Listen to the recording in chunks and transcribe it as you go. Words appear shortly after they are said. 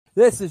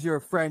This is your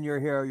friend, your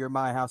hero, your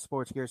My House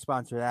Sports Gear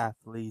sponsored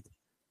athlete,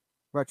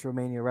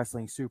 Retromania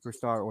Wrestling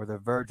Superstar, or the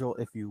Virgil,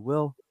 if you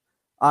will,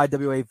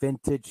 IWA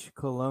Vintage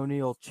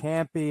Colonial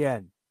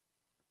Champion,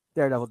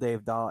 Daredevil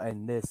Dave Dahl,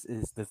 and this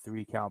is the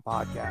 3 Count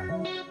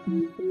Podcast.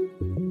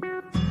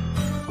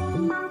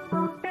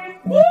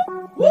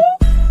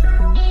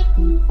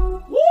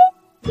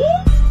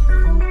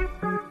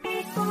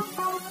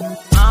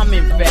 I'm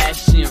in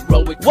fashion.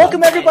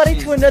 Welcome everybody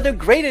to another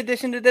great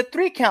edition of the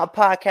 3 Count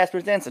Podcast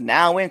presents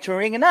Now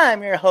Entering, and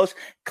I'm your host,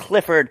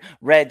 Clifford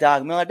Red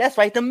Dog Miller. That's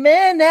right, the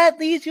man that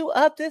leads you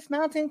up this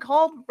mountain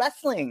called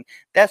wrestling.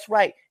 That's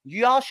right,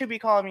 y'all should be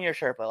calling me your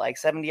Sherpa. Like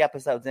 70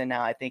 episodes in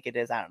now, I think it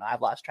is. I don't know,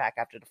 I've lost track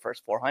after the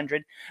first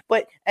 400.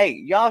 But hey,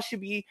 y'all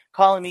should be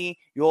calling me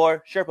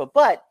your Sherpa.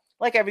 But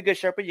like every good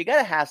Sherpa, you got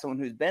to have someone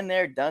who's been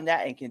there, done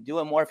that, and can do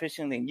it more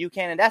efficiently than you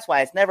can. And that's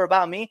why it's never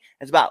about me.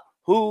 It's about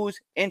who's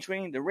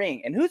entering the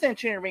ring. And who's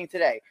entering the ring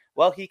today?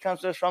 Well, he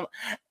comes to us from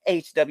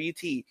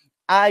HWT,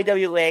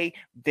 IWA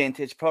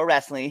Vintage Pro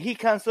Wrestling. He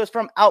comes to us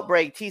from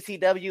Outbreak,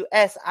 TCW,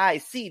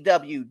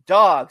 SICW,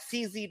 Dog,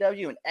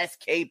 CZW, and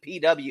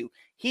SKPW.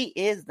 He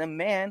is the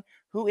man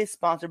who is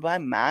sponsored by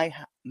My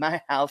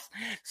House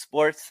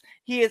Sports.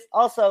 He is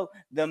also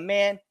the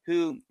man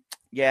who,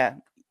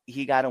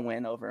 he got a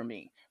win over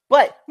me.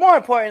 But more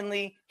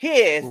importantly, he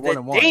is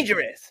the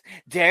dangerous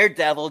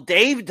Daredevil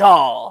Dave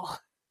Dahl.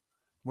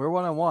 We're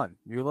 1-1.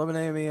 You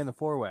eliminated me in the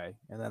 4-way,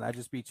 and then I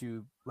just beat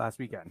you last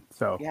weekend.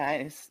 So yeah,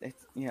 it's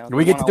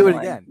we get to do it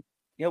again.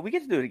 Yeah, we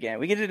get to do it again.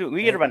 We get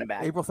to run it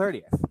back. April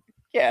 30th.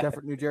 Yeah,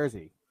 Deptford, New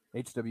Jersey.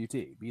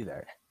 HWT. Be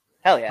there.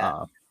 Hell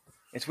yeah.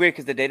 It's weird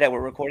because the day that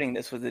we're recording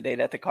this was the day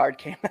that the card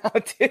came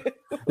out too.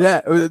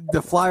 Yeah,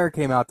 the flyer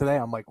came out today.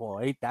 I'm like, well,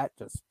 ain't that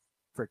just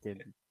freaking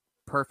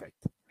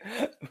perfect?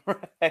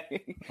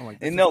 Right. Like,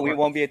 and no, we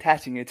won't be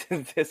attaching it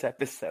to this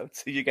episode,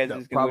 so you guys are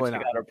just gonna go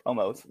check out our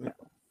promos.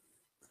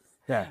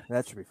 Yeah,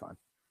 that should be fun.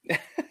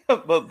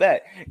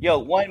 But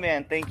one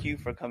man, thank you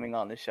for coming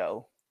on the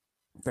show.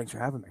 Thanks for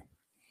having me.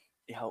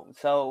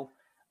 So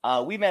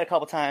we met a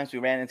couple times. We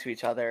ran into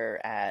each other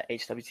at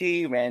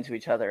HWT, ran into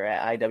each other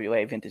at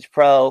IWA Vintage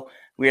Pro.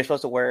 We were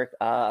supposed to work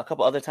a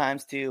couple other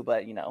times too,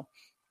 but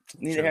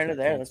neither here nor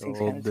there. Those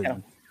things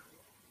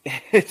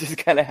it just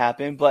kind of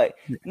happened. But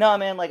no,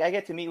 man, like I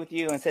get to meet with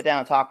you and sit down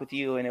and talk with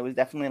you, and it was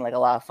definitely like a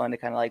lot of fun to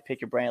kind of like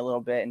pick your brain a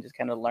little bit and just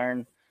kind of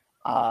learn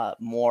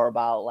more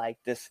about like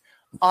this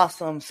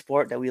awesome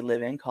sport that we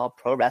live in called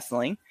pro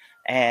wrestling.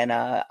 And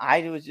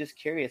I was just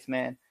curious,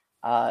 man,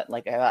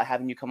 like about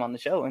having you come on the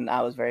show, and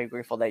I was very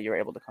grateful that you were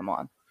able to come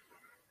on.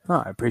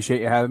 I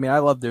appreciate you having me. I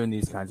love doing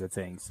these kinds of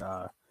things.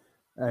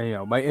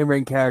 My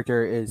in-ring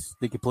character is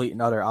the complete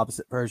and utter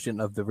opposite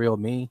version of the real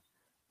me,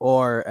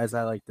 or as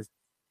I like to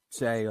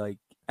say, like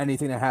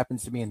anything that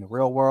happens to me in the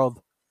real world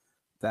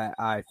that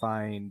I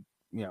find,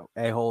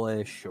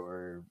 a-hole-ish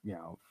or,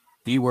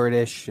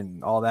 D-word-ish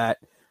and all that.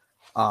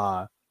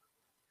 I'm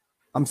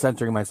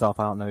censoring myself.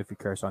 I don't know if you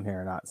curse on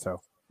here or not.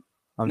 So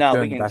we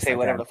can say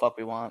whatever the fuck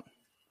we want.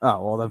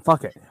 Oh, well then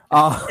fuck it.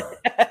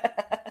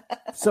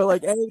 So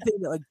like anything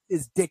that like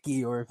is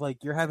dicky, or if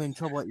like you're having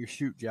trouble at your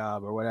shoot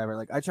job or whatever,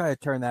 like I try to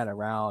turn that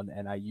around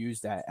and I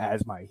use that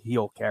as my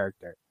heel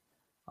character.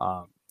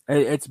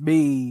 It's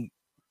me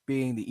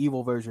being the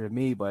evil version of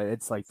me, but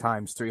it's like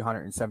times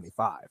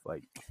 375.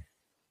 Like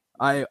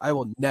I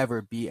will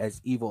never be as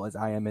evil as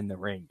I am in the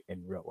ring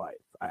in real life.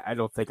 I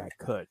don't think I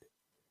could.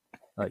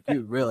 Like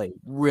you really,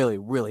 really,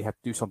 really have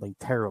to do something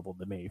terrible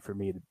to me for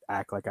me to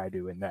act like I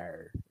do in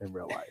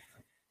real life.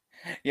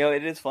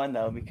 It is fun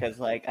though, because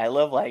like I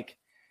love like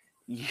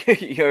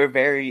you're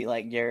very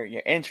like your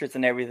interest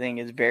and everything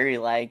is very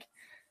like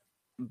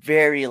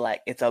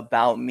it's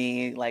about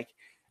me. Like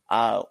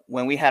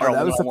when we had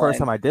that was the first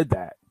time I did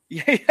that.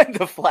 Yeah,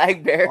 the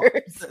flag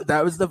bearers.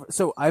 That was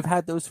so I've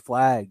had those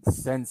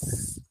flags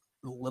since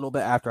a little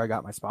bit after I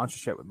got my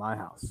sponsorship with My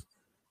House.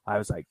 I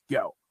was like,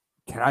 yo,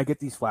 can I get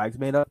these flags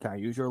made up? Can I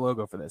use your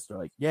logo for this? They're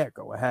like, yeah,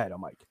 go ahead.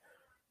 I'm like,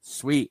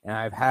 sweet. And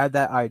I've had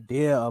that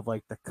idea of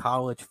like the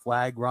college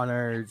flag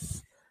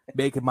runners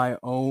making my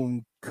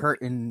own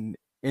curtain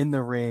in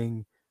the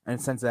ring.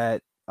 And since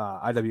at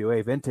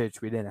IWA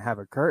Vintage, we didn't have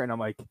a curtain,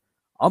 I'm like,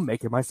 I'm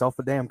making myself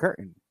a damn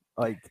curtain.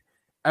 Like,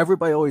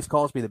 everybody always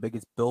calls me the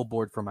biggest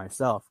billboard for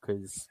myself,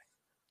 because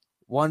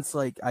once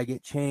like I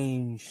get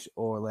changed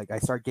or like I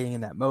start getting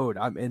in that mode,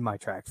 I'm in my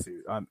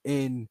tracksuit. I'm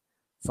in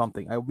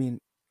something. I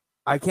mean,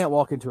 I can't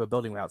walk into a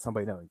building without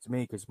somebody knowing it's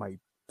me, because my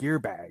gear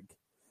bag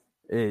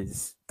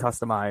is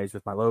customized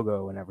with my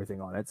logo and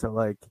everything on it. So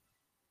like,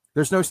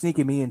 there's no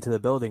sneaking me into the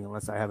building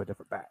unless I have a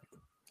different bag.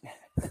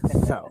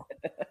 So,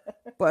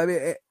 but I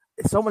mean,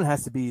 someone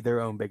has to be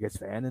their own biggest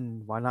fan,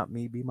 and why not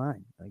me be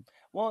mine? Like,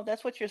 well,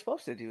 that's what you're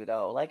supposed to do,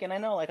 though. Like, and I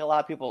know, like, a lot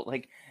of people,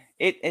 like,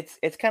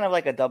 it's kind of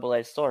like a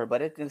double-edged sword,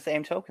 but it's the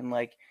same token.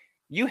 Like,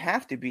 you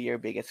have to be your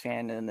biggest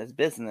fan in this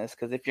business,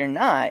 because if you're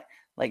not,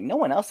 like, no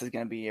one else is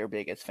going to be your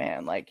biggest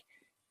fan. Like,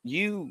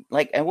 and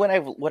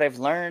what I've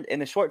learned in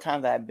the short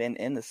time that I've been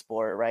in the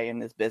sport, right, in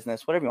this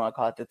business, whatever you want to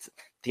call it, that's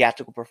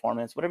theatrical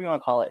performance, whatever you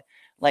want to call it.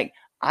 Like,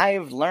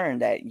 I've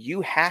learned that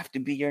you have to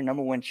be your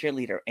number one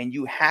cheerleader, and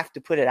you have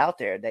to put it out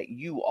there that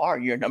you are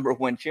your number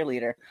one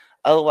cheerleader.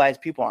 Otherwise,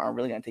 people aren't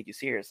really going to take you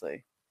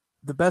seriously.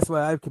 The best way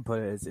I can put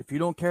it is, if you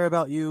don't care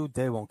about you,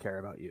 they won't care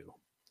about you.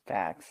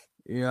 Facts.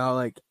 You know,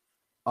 like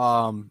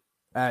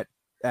at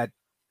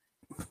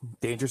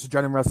Dangerous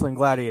Adrenaline Wrestling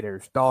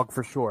Gladiators, Dog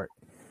for short.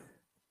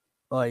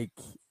 Like,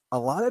 a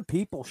lot of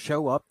people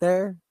show up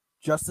there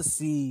just to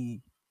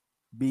see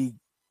me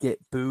get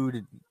booed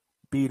and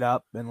beat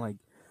up, and like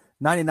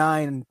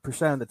 99%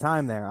 of the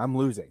time there, I'm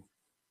losing,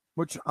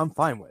 which I'm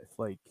fine with.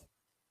 Like,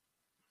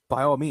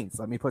 by all means,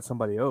 let me put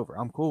somebody over.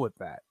 I'm cool with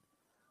that.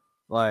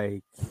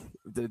 Like,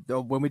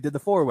 when we did the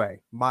 4-way,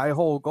 my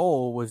whole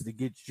goal was to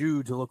get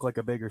you to look like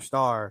a bigger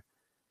star,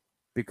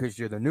 because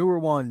you're the newer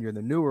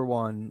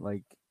one.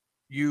 Like,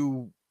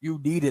 you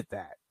needed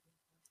that.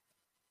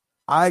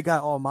 I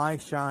got all my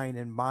shine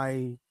and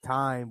my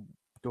time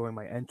during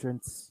my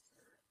entrance,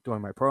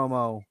 during my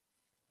promo,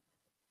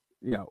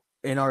 you know,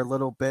 in our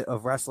little bit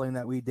of wrestling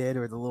that we did,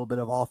 or the little bit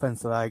of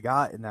offense that I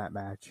got in that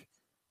match.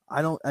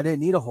 I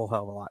didn't need a whole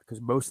hell of a lot,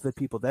 because most of the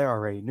people there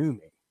already knew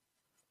me.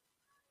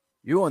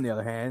 You, on the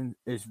other hand,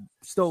 is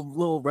still a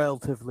little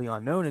relatively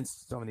unknown in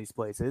some of these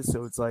places.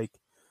 So it's like,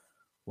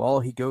 well,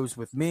 he goes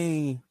with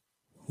me,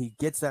 he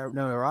gets that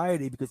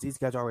notoriety because these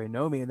guys already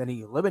know me, and then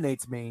he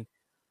eliminates me.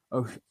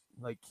 Oh,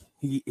 like,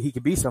 he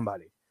could be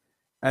somebody.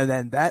 And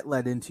then that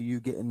led into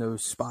you getting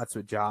those spots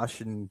with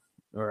Josh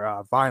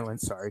or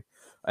Violence,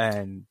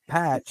 and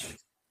Patch,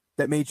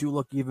 that made you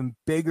look even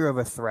bigger of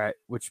a threat,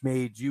 which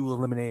made you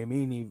eliminate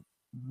me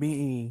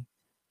mean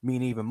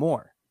even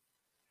more.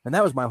 And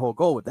that was my whole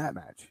goal with that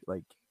match.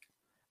 Like,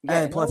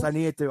 Yeah, and plus I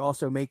needed to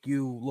also make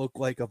you look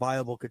like a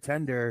viable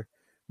contender,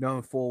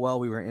 knowing full well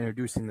we were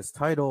introducing this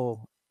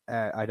title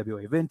at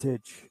IWA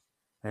Vintage,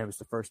 and it was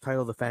the first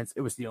title defense.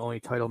 It was the only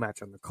title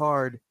match on the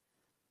card.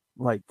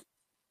 Like,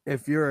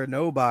 if you're a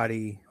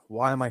nobody,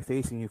 why am I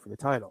facing you for the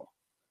title?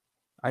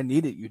 I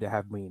needed you to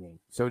have meaning.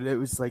 So it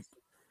was like,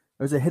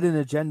 it was a hidden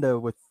agenda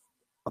with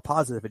a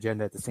positive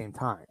agenda at the same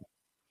time.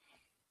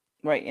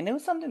 right. And it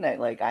was something that,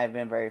 like, I've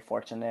been very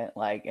fortunate,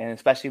 like, and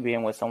especially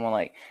being with someone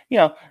like, you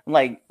know,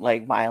 like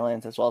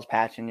Violence, as well as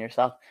Patch and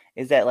yourself,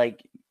 is that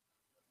like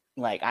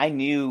I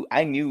knew,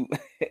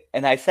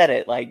 and I said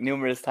it like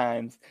numerous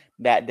times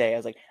that day. I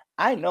was like,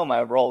 I know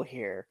my role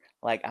here.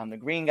 Like, I'm the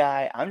green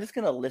guy. I'm just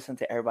gonna listen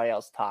to everybody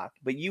else talk.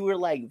 But you were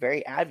like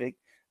very avid.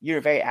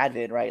 You're very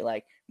avid, right?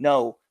 Like,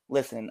 no,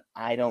 listen,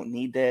 I don't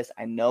need this.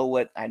 I know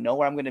where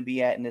I'm gonna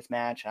be at in this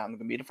match. I'm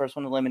gonna be the first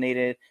one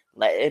eliminated.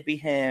 Let it be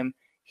him.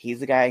 He's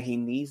the guy. He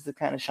needs the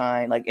kind of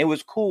shine. Like, it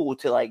was cool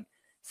to like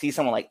see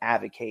someone like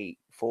advocate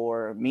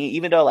for me,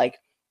 even though like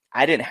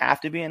I didn't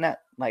have to be in that.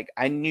 Like,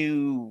 I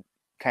knew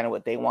kind of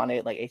what they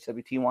wanted, like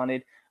HWT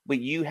wanted, but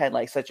you had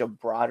like such a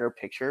broader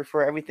picture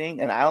for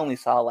everything, and I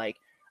saw like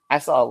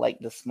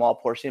the small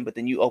portion, but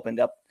then you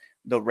opened up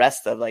the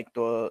rest of like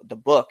the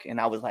book,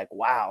 and I was like,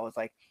 wow. I was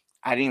like,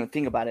 I didn't even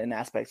think about it in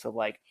aspects of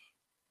like,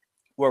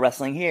 we're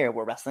wrestling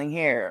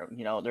here,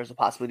 you know, there's a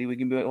possibility we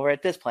can be over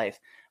at this place.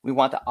 We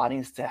want the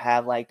audience to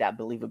have like that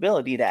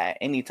believability that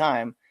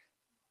anytime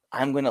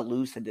I'm going to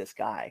lose to this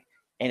guy,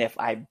 and if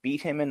I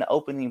beat him in the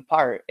opening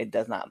part, it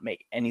does not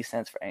make any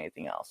sense for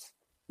anything else.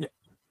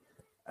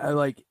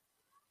 Like,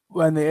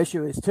 when the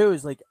issue is too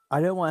is like, I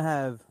didn't want to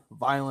have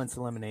Violence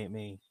eliminate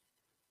me,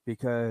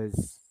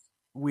 because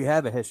we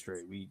have a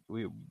history.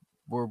 We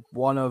were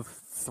one of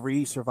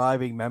 3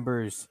 surviving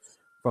members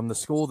from the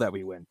school that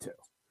we went to.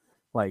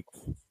 Like,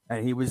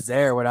 and he was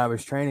there when I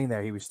was training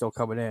there. He was still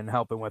coming in and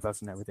helping with us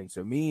and everything.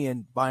 So me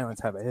and Violence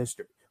have a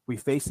history. We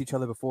faced each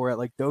other before at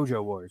like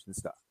Dojo Wars and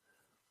stuff.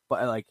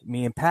 But like,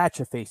 me and Patch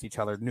have faced each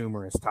other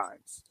numerous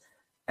times.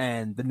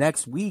 And the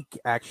next week,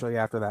 actually,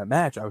 after that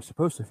match, I was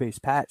supposed to face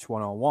Patch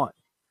 1-on-1.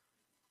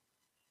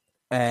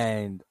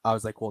 And I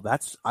was like, well,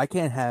 I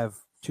can't have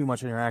too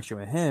much interaction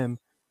with him,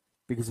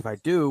 because if I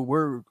do,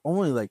 we're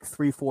only like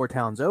 3-4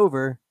 towns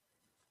over.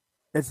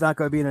 It's not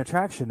going to be an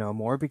attraction no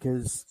more,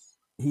 because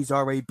he's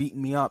already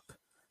beaten me up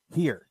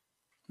here.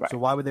 Right. So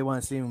why would they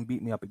want to see him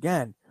beat me up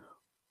again?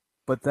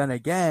 But then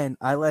again,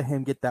 I let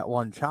him get that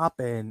one chop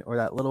in, or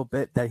that little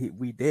bit that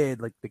we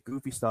did, like the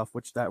goofy stuff,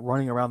 which that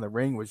running around the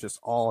ring was just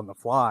all on the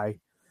fly,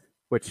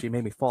 which he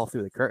made me fall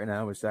through the curtain. And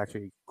I was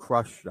actually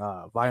crushed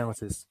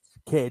Violence's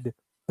kid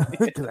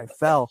because I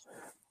fell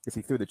because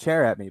he threw the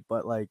chair at me.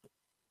 But like,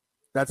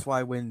 that's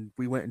why when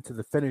we went into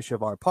the finish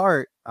of our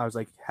part, I was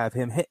like, have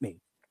him hit me.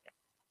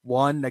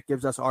 One, that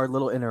gives us our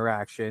little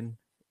interaction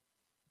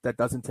that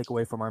doesn't take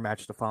away from our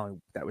match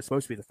that was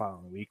supposed to be the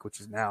following week,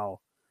 which is now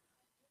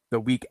the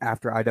week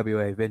after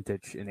IWA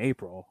Vintage in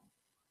April.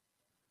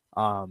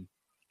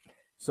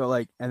 So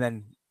like, and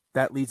then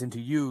that leads into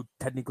you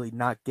technically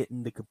not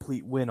getting the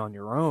complete win on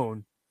your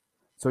own.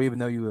 So even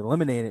though you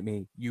eliminated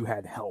me, you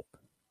had help.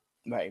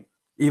 Right.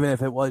 Even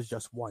if it was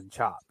just one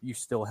chop, you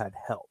still had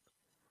help.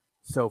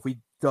 So if we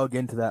dug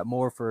into that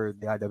more for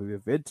the IWA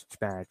Vintage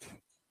match,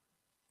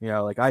 you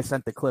know, like I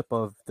sent the clip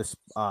of the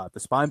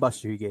spine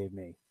buster you gave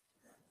me.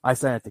 I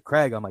sent it to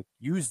Craig. I'm like,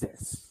 use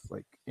this.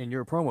 Like, in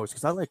your promos,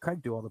 because I let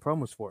Craig do all the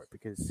promos for it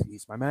because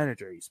he's my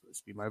manager. He's supposed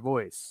to be my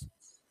voice,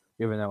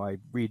 even though I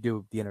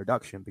redo the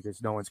introduction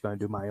because no one's going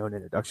to do my own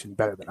introduction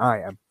better than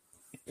I am.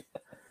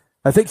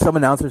 I think some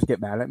announcers get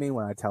mad at me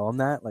when I tell them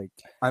that. Like,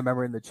 I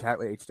remember in the chat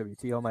with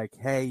HWT, I'm like,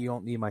 hey, you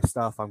don't need my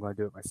stuff. I'm going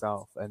to do it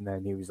myself. And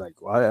then he was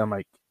like, what? I'm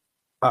like,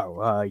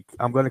 oh,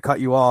 I'm going to cut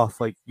you off.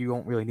 Like, you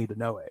don't really need to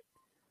know it.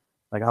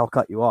 Like, I'll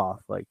cut you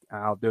off. Like,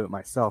 I'll do it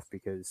myself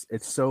because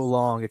it's so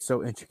long. It's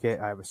so intricate.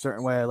 I have a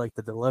certain way I like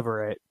to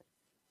deliver it.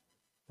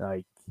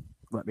 Like,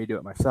 let me do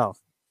it myself.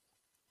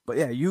 But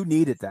yeah, you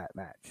needed that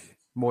match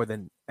more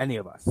than any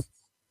of us.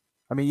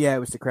 I mean, yeah, it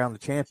was to crown the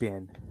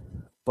champion,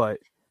 but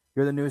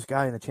you're the newest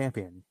guy in the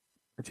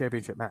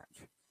championship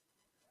match.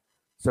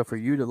 So for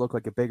you to look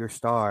like a bigger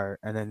star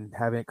and then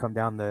having it come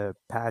down the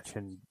patch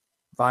and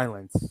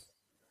violence,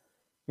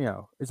 you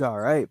know, is all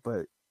right.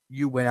 But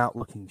you went out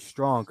looking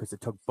strong because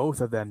it took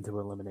both of them to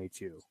eliminate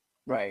you,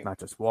 Right. not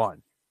just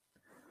one.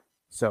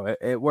 So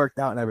it worked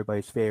out in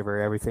everybody's favor.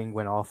 Everything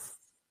went off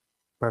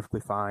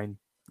perfectly fine.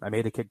 I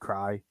made a kid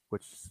cry,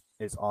 which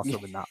is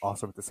awesome and not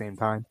awesome at the same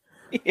time.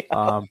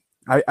 Yeah.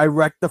 I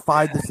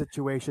rectified the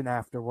situation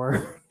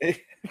afterward.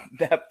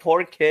 That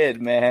poor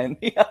kid, man.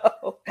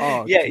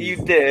 Oh, yeah, geez.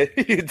 you did.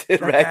 You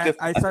did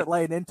rectify. I start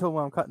laying into him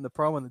when I'm cutting the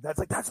promo, and the dad's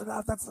like, "That's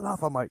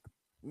enough." I'm like,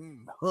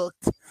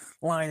 hooked,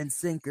 line and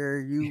sinker.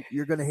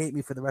 You're gonna hate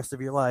me for the rest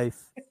of your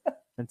life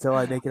until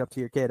I make it up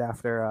to your kid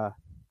after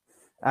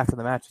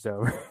the match is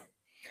over.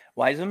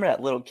 Well, I just remember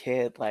that little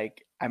kid.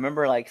 Like, I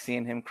remember like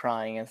seeing him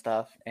crying and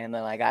stuff, and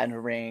then I got in the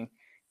ring,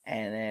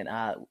 and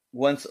then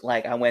once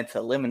like I went to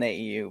eliminate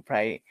you,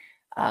 right?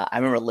 I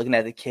remember looking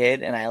at the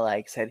kid, and I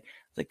like said,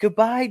 like,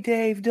 "Goodbye,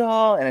 Dave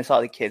doll," and I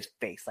saw the kid's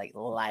face like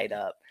light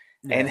up,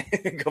 and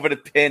go for the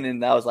pin,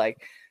 and I was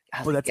like,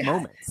 that's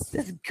moments.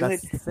 That's good.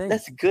 That's,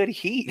 that's good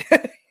heat.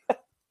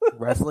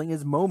 Wrestling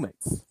is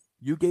moments.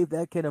 You gave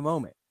that kid a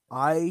moment.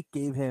 I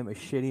gave him a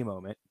shitty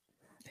moment.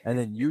 And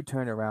then you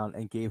turn around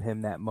and gave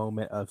him that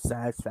moment of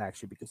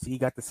satisfaction because he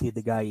got to see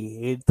the guy he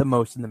hated the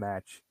most in the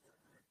match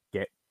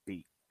get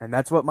beat. And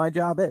that's what my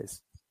job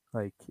is.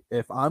 Like,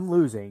 if I'm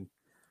losing,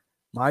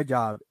 my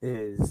job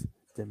is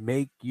to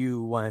make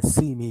you want to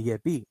see me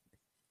get beat.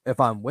 If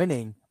I'm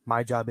winning,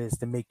 my job is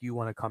to make you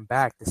want to come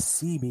back to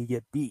see me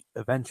get beat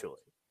eventually.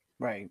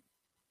 Right.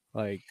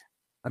 Like,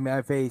 I mean,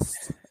 I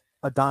faced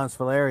Adonis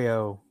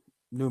Valerio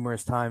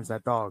numerous times,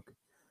 that dog.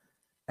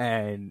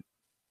 And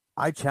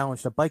I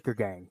challenged a biker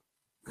gang.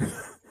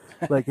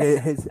 Like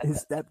his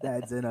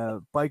stepdad's in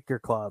a biker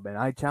club, and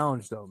I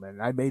challenged him,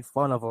 and I made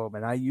fun of him,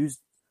 and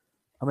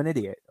I'm an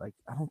idiot. Like,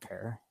 I don't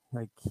care.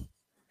 Like,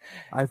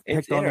 I've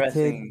picked on a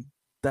kid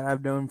that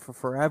I've known for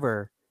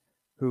forever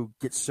who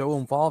gets so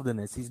involved in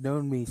this. He's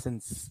known me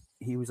since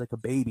he was like a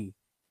baby.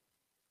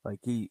 Like,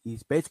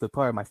 he's basically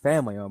part of my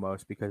family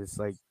almost because it's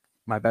like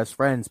my best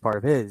friend's part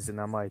of his, and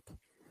I'm like,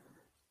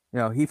 you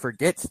know, he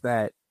forgets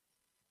that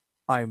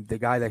I'm the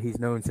guy that he's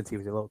known since he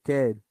was a little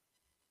kid,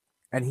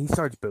 and he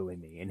starts booing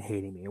me and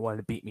hating me and wanting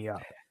to beat me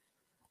up.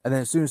 And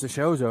then as soon as the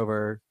show's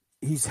over,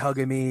 he's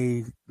hugging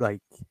me.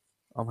 Like,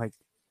 I'm like,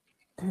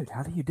 dude,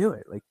 how do you do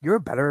it? Like, you're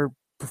a better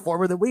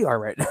performer than we are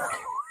right now.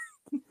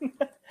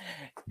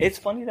 It's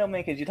funny though,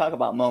 man, because you talk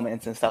about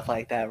moments and stuff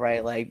like that,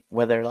 right? Like,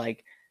 whether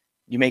like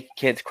you make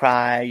kids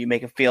cry, you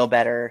make them feel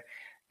better.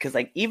 Because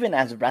like even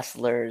as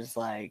wrestlers,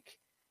 like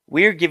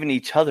we're giving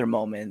each other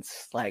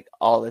moments like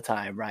all the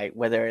time, right?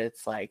 Whether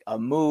it's like a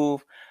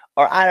move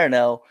or I don't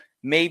know,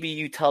 maybe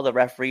you tell the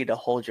referee to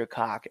hold your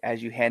cock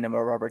as you hand him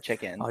a rubber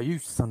chicken. Oh, you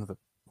son of a...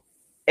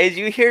 As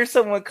you hear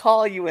someone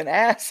call you an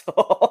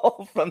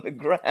asshole from the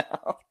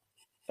ground.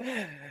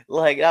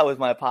 Like, that was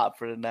my pop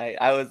for tonight.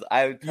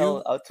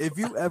 If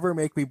you ever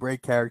make me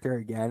break character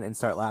again and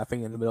start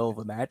laughing in the middle of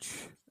a match,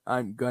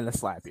 I'm gonna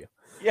slap you.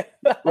 Yeah.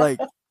 Like,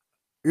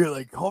 you're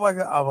like, oh my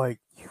God. I'm like,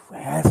 you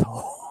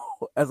asshole.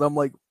 As I'm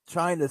like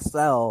trying to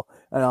sell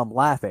and I'm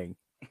laughing.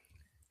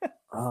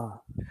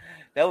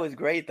 That was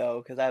great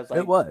though, because I was like,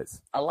 it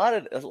was a lot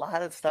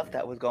of stuff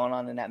that was going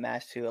on in that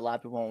match too. A lot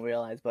of people won't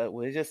realize, but it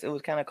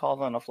was kind of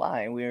called on the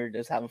fly, and we were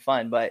just having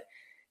fun. But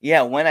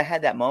yeah, when I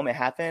had that moment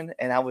happen,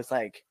 and I was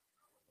like,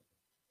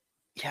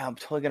 yeah, I'm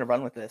totally gonna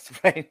run with this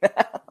right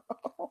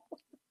now.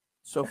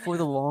 So for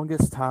the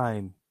longest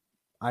time,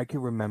 I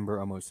can remember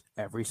almost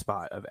every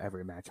spot of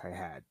every match I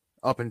had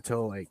up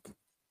until like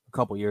a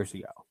couple years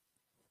ago.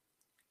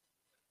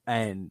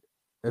 And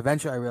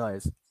eventually I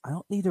realized I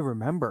don't need to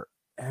remember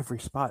every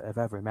spot of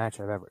every match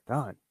I've ever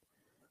done.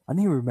 I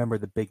need to remember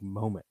the big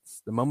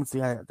moments, the moments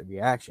that I have the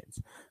reactions,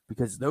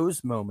 because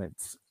those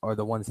moments are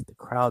the ones that the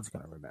crowd's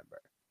going to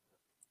remember.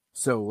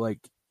 So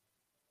like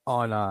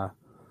on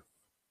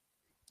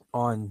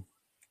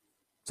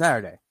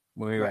Saturday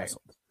when we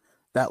wrestled,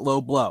 that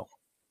low blow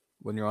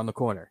when you're on the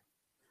corner,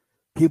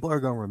 people are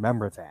going to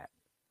remember that.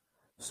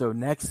 So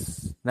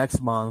next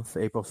month,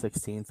 April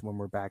 16th, when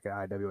we're back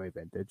at IWA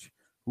Vintage,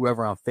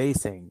 whoever I'm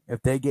facing,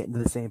 if they get into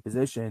the same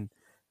position,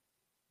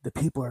 the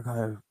people are going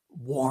to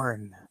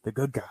warn the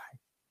good guy.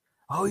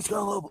 Oh, he's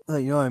going to low blow.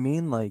 You know what I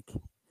mean? Like,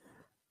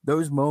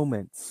 those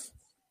moments,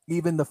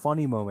 even the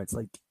funny moments,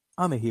 like,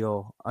 I'm a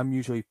heel. I'm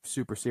usually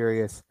super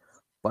serious,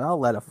 but I'll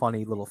let a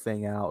funny little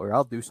thing out, or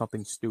I'll do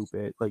something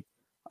stupid. Like,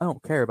 I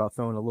don't care about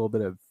throwing a little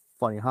bit of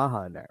funny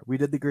haha in there. We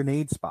did the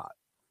grenade spot,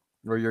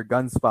 or your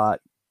gun spot,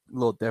 a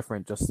little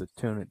different just to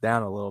tune it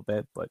down a little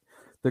bit. But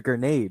the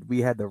grenade,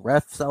 we had the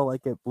ref sell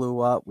like it blew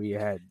up. We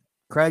had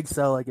Craig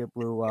sell like it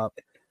blew up.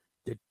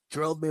 It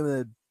drilled me with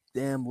a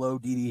damn low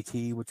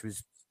DDT, which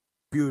was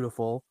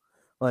beautiful.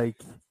 Like,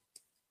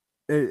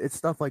 it's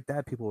stuff like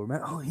that people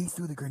remember. Oh, he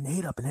threw the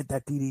grenade up and hit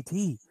that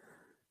DDT.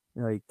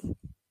 Like,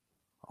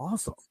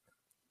 awesome.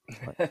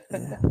 But,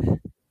 yeah.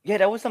 Yeah,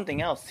 that was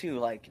something else too.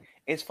 Like,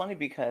 it's funny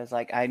because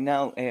like I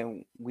know,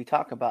 and we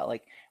talk about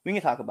like we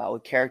can talk about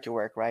with character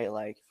work, right?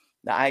 Like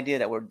the idea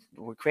that we're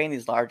creating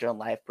these larger than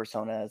life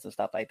personas and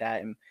stuff like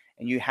that, and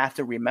you have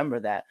to remember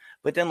that.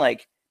 But then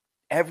like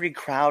every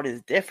crowd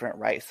is different,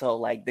 right? So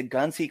like the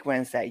gun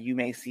sequence that you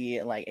may see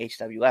at like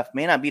HWF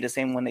may not be the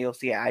same one that you'll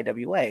see at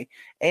IWA,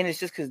 and it's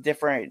just because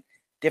different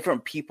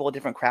people,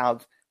 different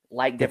crowds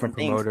like different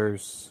things.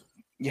 Promoters.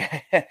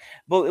 Yeah,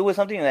 but it was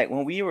something like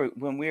when we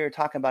were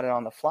talking about it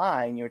on the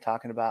fly, and you were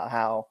talking about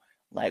how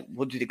like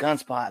we'll do the gun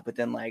spot, but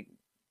then like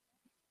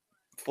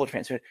full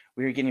transfer,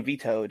 we were getting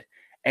vetoed,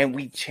 and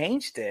we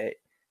changed it.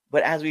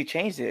 But as we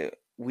changed it,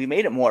 we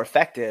made it more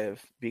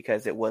effective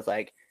because it was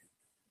like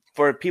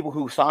for people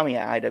who saw me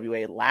at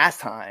IWA last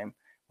time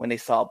when they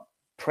saw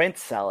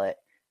Prince sell it.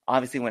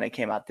 Obviously, when it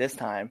came out this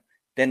time,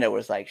 then there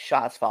was like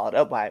shots followed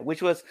up by it,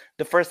 which was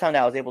the first time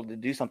that I was able to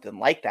do something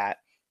like that.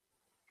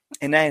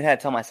 And then I had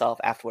to tell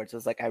myself afterwards, I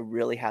was like, I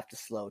really have to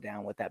slow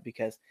down with that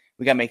because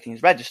we got to make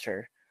things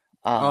register.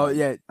 Oh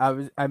yeah,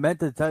 I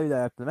meant to tell you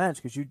that after the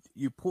match because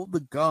you pulled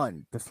the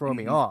gun to throw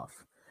me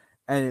off,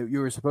 and you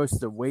were supposed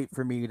to wait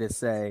for me to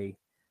say,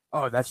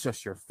 "Oh, that's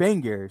just your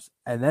fingers,"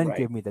 and then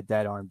give me the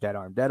dead arm.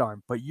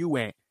 But you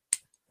went.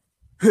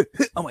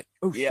 I'm like,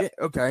 oh shit,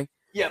 okay.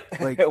 Yep.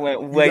 Like It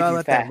went way you gotta too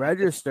let fast. that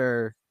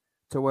register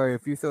to where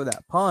if you throw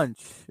that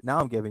punch, now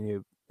I'm giving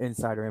you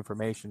insider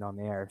information on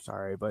the air.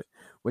 Sorry, but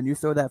when you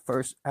throw that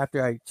first,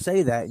 after I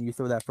say that, and you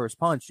throw that first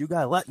punch, you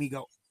gotta let me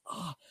go.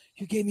 Oh,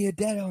 you gave me a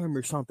dead arm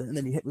or something, and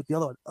then you hit with the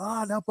other one.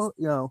 Oh, now both,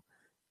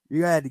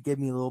 you had to give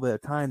me a little bit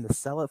of time to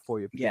sell it for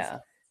you. Yeah.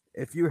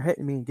 If you're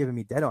hitting me and giving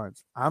me dead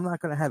arms, I'm not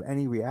gonna have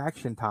any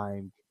reaction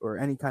time or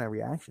any kind of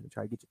reaction to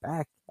try to get you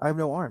back. I have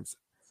no arms.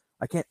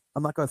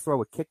 I'm not gonna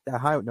throw a kick that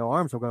high with no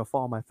arms. I'm gonna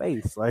fall on my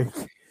face. Like,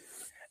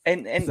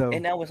 and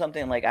that was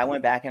something like I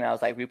went back and I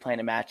was like replaying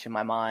a match in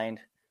my mind,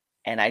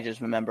 and I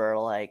just remember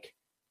like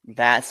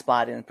that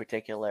spot in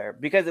particular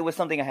because it was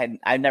something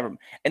I never.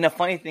 And the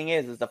funny thing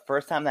is the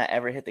first time that I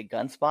ever hit the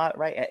gun spot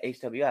right at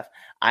HWF,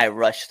 I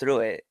rushed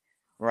through it,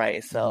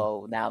 right.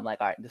 So now I'm like,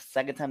 all right, the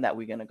second time that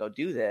we're gonna go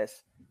do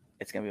this,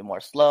 it's gonna be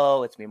more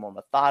slow. It's gonna be more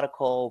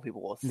methodical.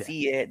 People will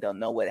see it. They'll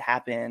know what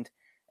happened,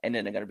 and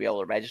then they're gonna be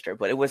able to register.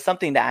 But it was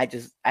something that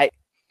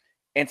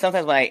and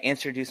sometimes when I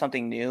introduce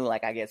something new,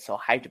 like I get so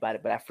hyped about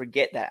it, but I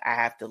forget that I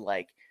have to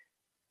like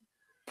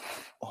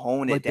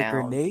hone it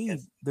down.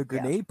 The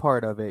grenade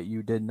part of it,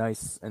 you did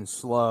nice and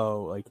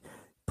slow. Like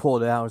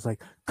pulled it out, was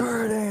like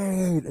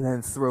grenade, and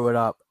then threw it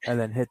up, and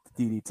then hit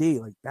the DDT.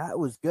 Like that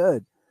was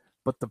good.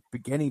 But the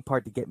beginning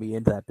part to get me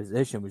into that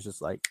position was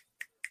just like,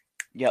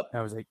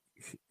 I was like,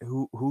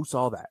 who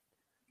saw that?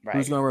 Right.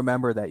 Who's gonna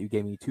remember that you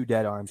gave me two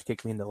dead arms,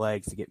 kicked me in the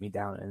legs to get me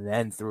down, and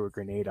then threw a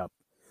grenade up?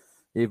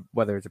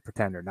 Whether it's a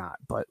pretend or not,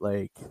 but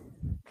like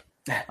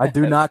I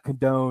do not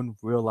condone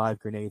real live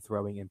grenade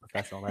throwing in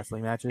professional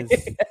wrestling matches.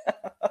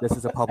 This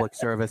is a public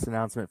service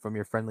announcement from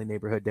your friendly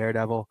neighborhood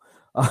Daredevil.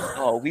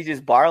 Oh, we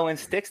just borrowing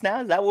sticks now?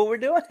 Is that what we're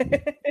doing?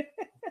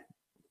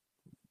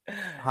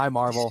 Hi,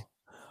 Marvel.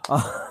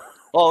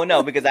 Oh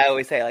no, because I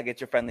always say like it's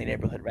your friendly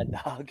neighborhood Red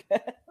Dog.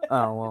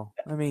 Oh well,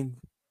 I mean,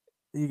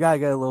 you gotta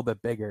get a little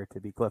bit bigger to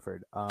be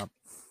Clifford.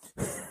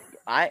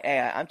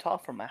 I'm tall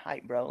for my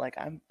height, bro. Like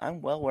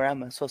I'm well where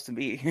I'm supposed to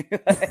be.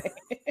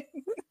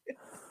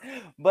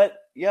 But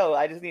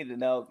I just need to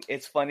know.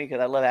 It's funny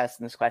because I love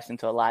asking this question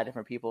to a lot of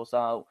different people.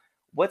 So,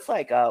 what's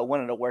like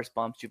one of the worst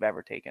bumps you've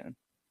ever taken?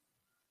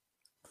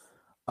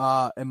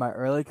 In my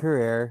early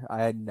career,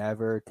 I had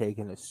never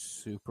taken a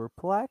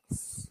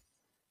superplex,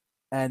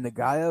 and the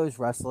guy I was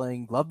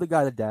wrestling, loved the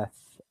guy to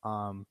death.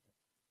 I'm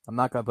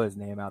not gonna put his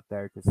name out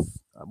there because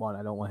one,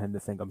 I don't want him to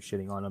think I'm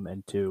shitting on him,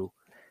 and two,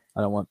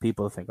 I don't want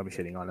people to think I'm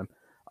shitting on him.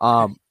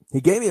 He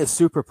gave me a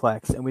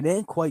superplex, and we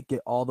didn't quite get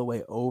all the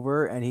way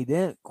over, and he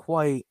didn't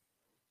quite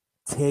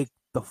take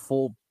the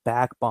full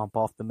back bump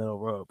off the middle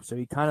rope. So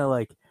he it kind of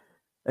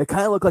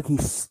looked like he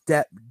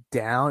stepped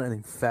down and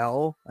then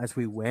fell as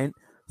we went.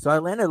 So I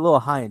landed a little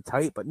high and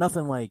tight, but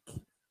nothing like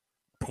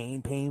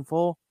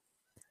painful.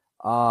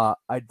 I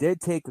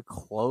did take a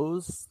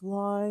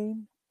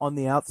clothesline on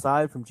the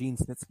outside from Gene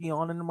Snitsky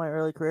on in my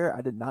early career.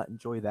 I did not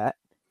enjoy that.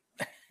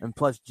 And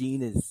plus,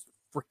 Gene is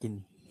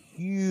freaking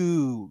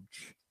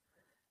huge.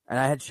 And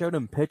I had showed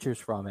him pictures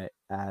from it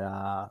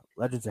at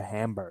Legends of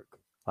Hamburg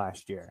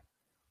last year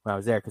when I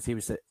was there, because he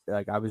was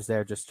like, I was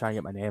there just trying to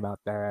get my name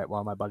out there at one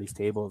of my buddy's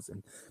tables,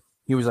 and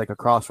he was like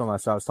across from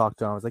us. So I was talking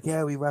to him. I was like,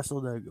 "Yeah, we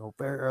wrestled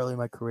very early in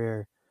my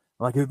career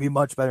Like, it would be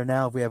much better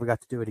now if we ever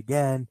got to do it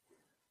again.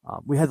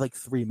 We had like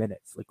 3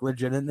 minutes. Like,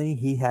 legitimately,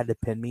 he had to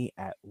pin me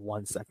at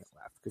 1 second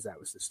left because that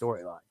was the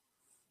storyline.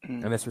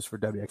 And this was for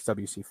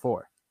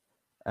WXWC4.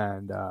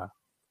 And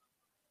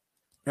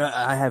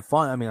I had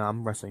fun. I mean,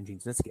 I'm wrestling Gene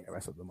Snitsky. I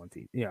wrestled him on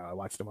TV. I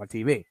watched him on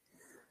TV.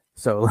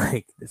 So,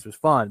 like, this was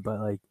fun.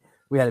 But, like,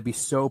 we had to be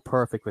so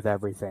perfect with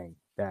everything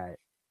that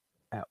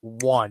at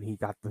 1, he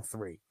got the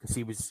 3.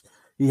 Because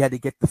he had to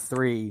get the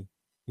 3.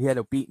 He had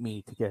to beat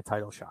me to get a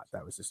title shot.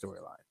 That was the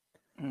storyline.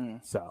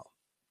 So,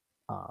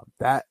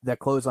 that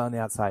clothesline on the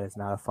outside is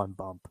not a fun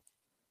bump.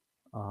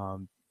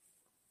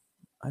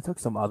 I took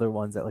some other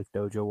ones at like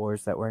Dojo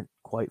Wars that weren't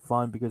quite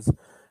fun because,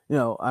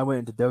 I went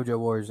into Dojo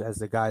Wars as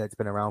the guy that's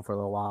been around for a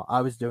little while.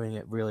 I was doing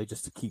it really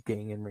just to keep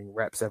getting in ring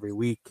reps every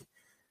week,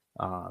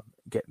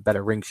 get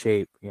better ring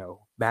shape,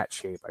 match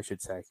shape, I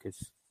should say,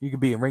 because you can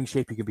be in ring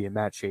shape, you can be in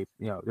match shape.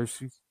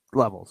 There's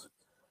levels.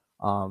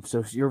 So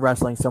if you're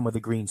wrestling some of the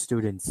green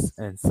students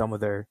and some of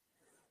their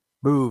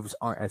moves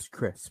aren't as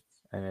crisp,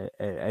 and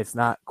it's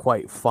not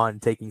quite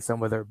fun taking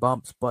some of their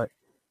bumps, but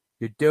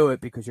you do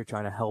it because you're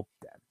trying to help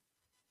them.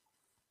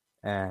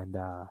 And,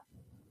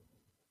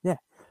 yeah,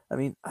 I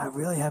mean, I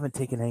really haven't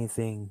taken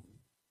anything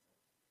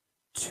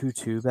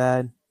too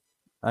bad.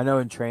 I know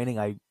in training,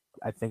 I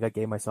think I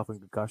gave myself a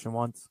concussion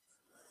once.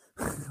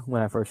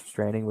 When I first was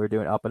training, we were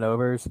doing up and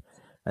overs,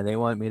 and they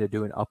wanted me to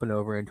do an up and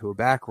over into a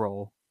back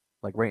roll,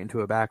 like right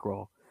into a back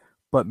roll.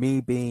 But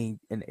me being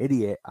an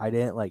idiot, I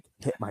didn't like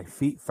hit my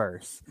feet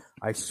first.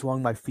 I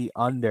swung my feet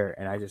under,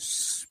 and I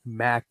just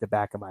smacked the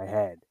back of my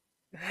head.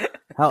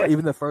 Hell,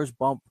 even the first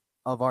bump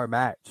of our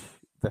match,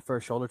 the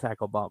first shoulder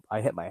tackle bump,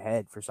 I hit my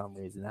head for some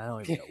reason. I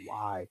don't even know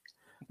why.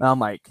 And I'm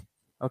like,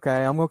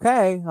 okay, I'm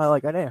okay. I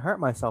didn't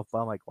hurt myself, but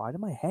I'm like, why did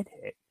my head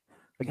hit?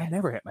 Like, I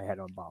never hit my head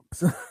on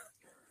bumps.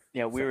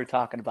 Yeah, we were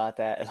talking about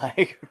that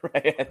like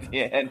right at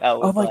the end.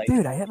 I'm like,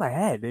 dude, I hit my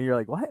head. And you're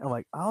like, what? I'm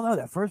like, I don't know.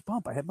 That first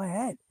bump, I hit my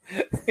head.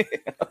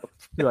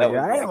 You're like,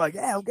 yeah, I'm like,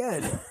 yeah, I'm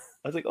good. I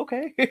was like,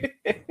 okay.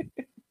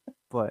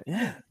 But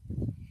yeah.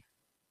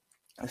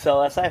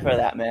 So aside from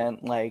that, man,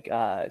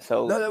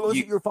 so no, that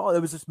wasn't your fault.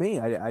 It was just me.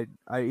 I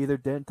either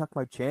didn't tuck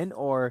my chin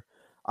or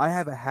I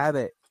have a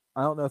habit.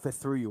 I don't know if it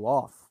threw you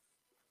off.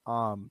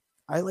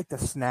 I like to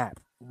snap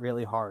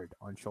really hard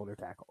on shoulder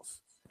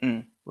tackles.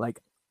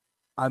 Like,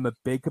 I'm a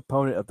big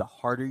component of the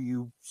harder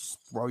you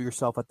throw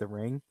yourself at the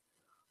ring,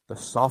 the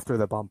softer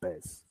the bump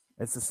is.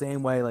 It's the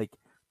same way, like,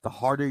 the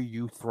harder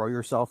you throw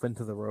yourself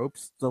into the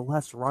ropes, the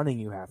less running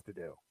you have to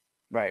do.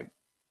 Right.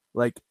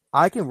 Like,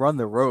 I can run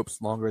the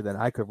ropes longer than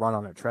I could run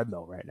on a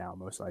treadmill right now,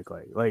 most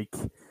likely. Like,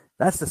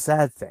 that's the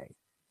sad thing.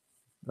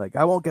 Like,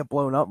 I won't get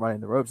blown up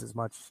running the ropes as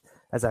much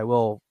as I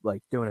will,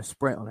 like, doing a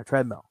sprint on a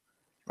treadmill.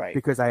 Right.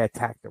 Because I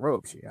attack the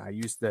ropes. I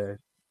use the,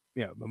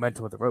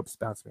 momentum of the ropes to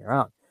bounce me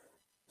around.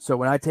 So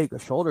when I take a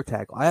shoulder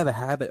tackle, I have a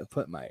habit of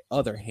putting my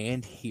other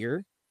hand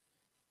here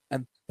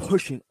and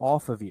pushing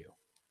off of you.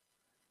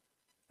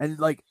 And,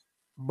 like,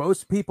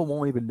 most people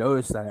won't even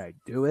notice that I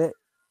do it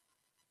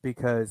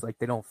because, like,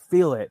 they don't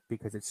feel it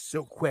because it's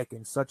so quick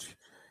and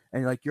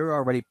like, you're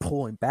already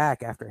pulling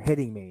back after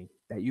hitting me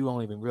that you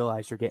won't even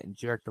realize you're getting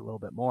jerked a little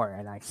bit more.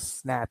 And I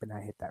snap and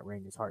I hit that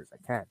ring as hard as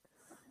I can.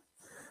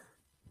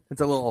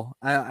 It's a little,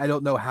 I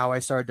don't know how I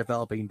started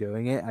developing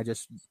doing it. I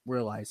just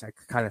realized I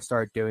kind of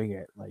started doing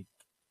it, like,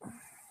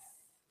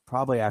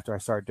 probably after I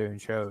started doing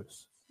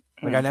shows.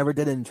 Like, I never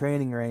did it in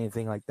training or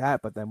anything like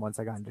that, but then once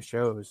I got into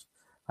shows,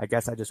 I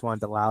guess I just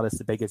wanted the loudest,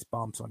 the biggest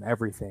bumps on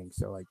everything.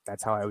 So, like,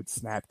 that's how I would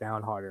snap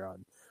down harder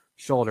on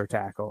shoulder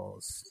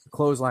tackles.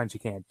 Clotheslines, you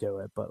can't do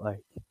it, but,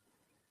 like,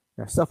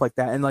 stuff like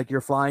that. And, like,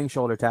 your flying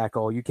shoulder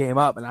tackle, you came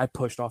up and I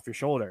pushed off your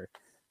shoulder,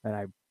 and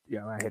I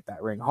hit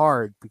that ring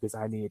hard because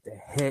I needed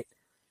to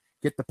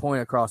get the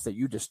point across that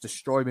you just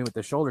destroyed me with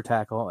the shoulder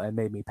tackle and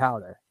made me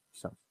powder.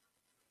 So,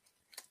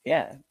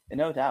 yeah,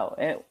 no doubt.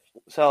 And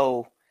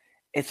so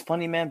it's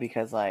funny, man,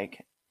 because,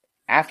 like,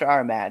 after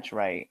our match,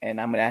 right, and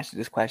I'm going to ask you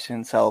this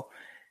question. So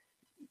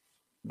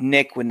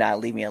Nick would not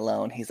leave me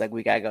alone. He's like,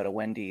 we got to go to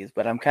Wendy's.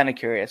 But I'm kind of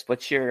curious,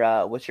 what's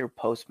your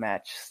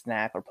post-match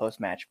snack or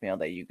post-match meal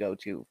that you go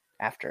to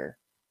after?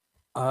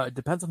 It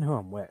depends on who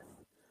I'm with.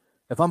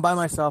 If I'm by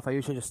myself, I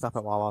usually just stop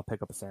at Wawa,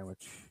 pick up a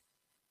sandwich.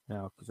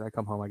 Because I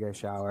come home, I get a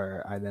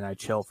shower, and then I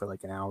chill for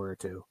like an hour or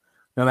two.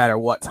 No matter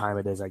what time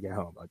it is I get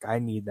home. Like, I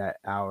need that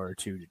hour or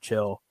two to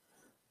chill.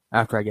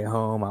 After I get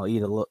home, I'll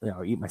eat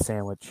eat my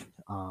sandwich.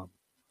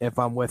 If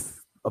I'm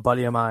with a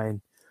buddy of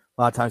mine,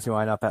 a lot of times we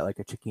wind up at like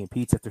a chicken and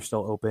pizza if they're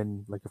still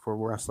open, like if we're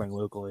wrestling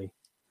locally.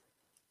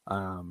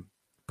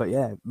 But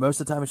yeah, most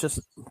of the time it's just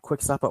a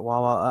quick stop at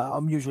Wawa.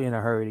 I'm usually in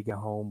a hurry to get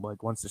home.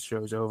 Like, once the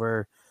show's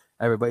over,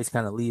 everybody's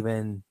kind of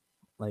leaving.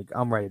 Like,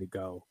 I'm ready to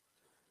go.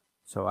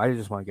 So I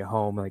just want to get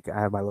home. Like,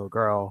 I have my little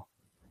girl,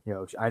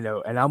 I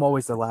know, and I'm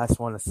always the last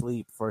one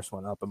asleep, first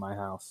one up in my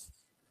house.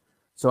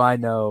 So I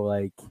know,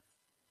 like,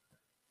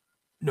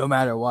 no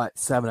matter what,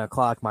 7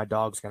 o'clock, my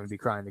dog's going to be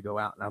crying to go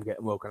out, and I'm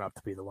getting woken up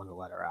to be the one to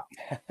let her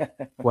out.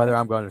 Whether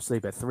I'm going to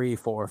sleep at 3,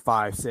 4,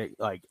 5, 6,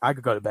 like, I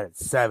could go to bed at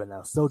 7.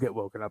 I'll still get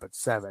woken up at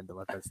 7 to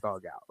let this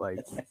dog out.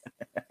 Like,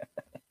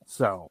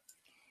 So,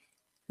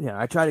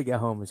 I try to get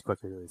home as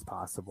quickly as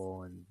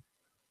possible and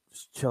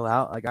just chill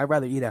out. Like, I'd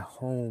rather eat at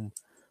home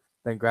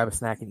than grab a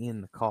snack and eat in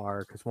the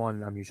car because,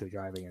 one, I'm usually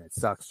driving and it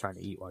sucks trying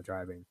to eat while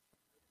driving.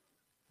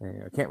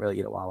 And I can't really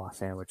eat a Wawa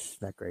sandwich.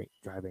 It's not great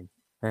driving.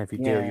 And if you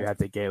do, you have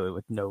to get it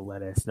with no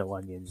lettuce, no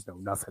onions, no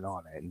nothing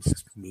on it. And it's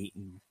just meat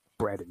and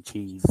bread and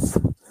cheese,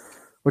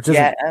 which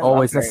isn't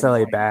always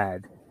necessarily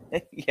bad.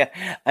 Yeah,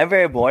 I'm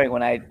very boring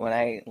when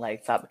I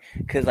like stop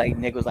because like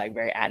Nick was like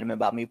very adamant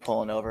about me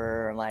pulling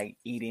over and like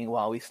eating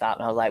while we stop,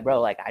 and I was like,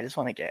 bro, like I just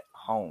want to get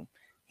home.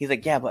 He's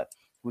like, yeah, but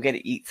we got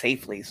to eat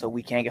safely, so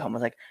we can't get home. I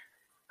was like,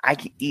 I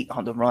can eat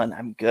on the run,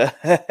 I'm good.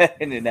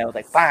 And then I was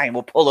like, fine,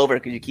 we'll pull over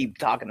because you keep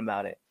talking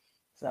about it.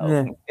 So,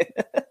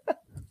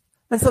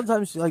 and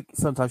sometimes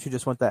you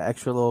just want that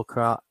extra little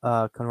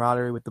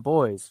camaraderie with the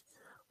boys.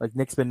 Like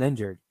Nick's been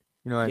injured,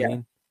 you know what I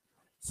mean?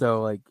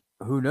 So like.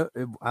 Who knows?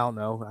 I don't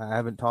know. I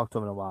haven't talked to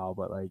him in a while,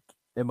 but like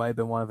it might have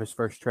been one of his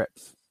first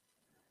trips.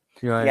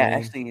 You know what I mean?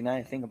 Actually, now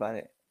I think about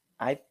it,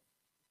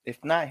 if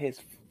not his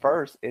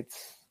first,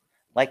 it's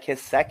like his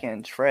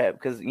second trip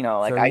because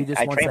like so he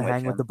just wants to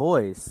hang with the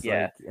boys.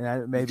 Yeah, like, and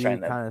that maybe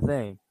kind of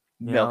thing.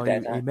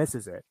 He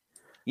misses it.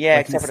 Yeah,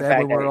 like except for the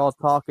fact when we were all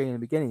talking in the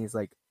beginning, he's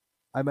like,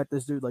 I met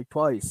this dude like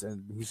twice,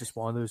 and he's just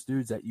one of those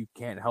dudes that you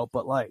can't help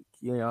but like.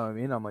 You know what I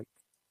mean? I'm like,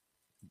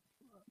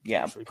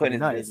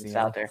 putting his business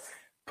out there.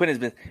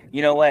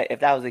 You know what? If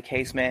that was the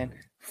case, man,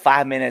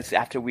 5 minutes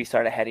after we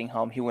started heading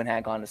home, he wouldn't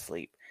have gone to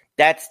sleep.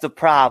 That's the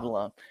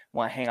problem.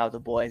 When I hang out with the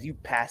boys, you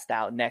passed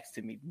out next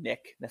to me,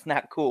 Nick. That's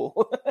not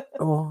cool.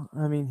 Well,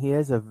 I mean, he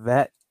is a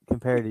vet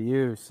compared to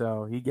you,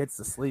 so he gets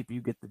to sleep.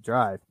 You get to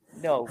drive.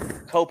 No,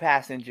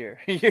 co-passenger.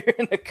 You're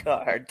in the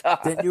car.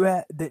 Dog.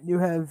 Didn't you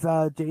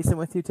have Jason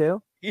with you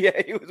too? Yeah,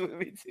 he was with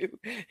me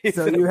too.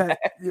 So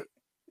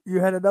you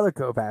had another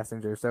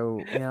co-passenger.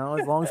 So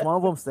as long as one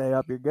of them stay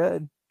up, you're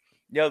good.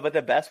 But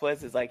the best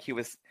is like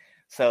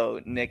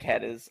so Nick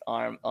had his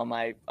arm on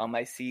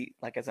my seat,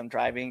 like as I'm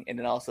driving, and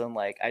then also I'm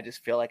like, I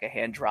just feel like a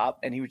hand drop,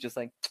 and he was just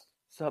like,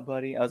 "What's up,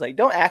 buddy?" I was like,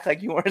 "Don't act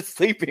like you weren't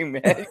sleeping,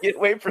 man. Get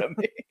away from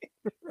me."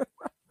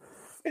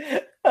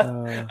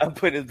 I'll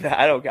put his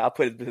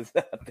business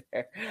out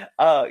there.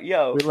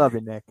 We love you,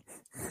 Nick.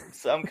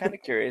 So I'm kind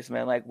of curious,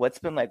 man. Like, what's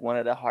been like one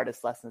of the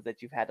hardest lessons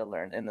that you've had to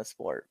learn in the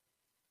sport?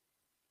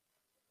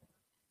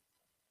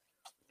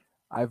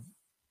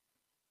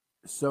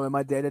 So in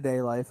my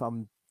day-to-day life,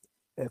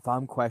 if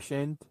I'm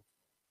questioned,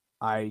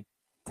 I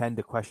tend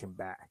to question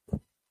back.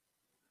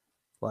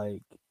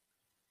 Like,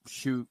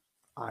 shoot,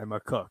 I'm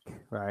a cook,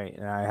 right?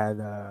 And I had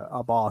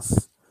a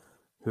boss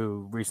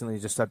who recently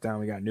just stepped down.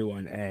 We got a new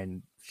one,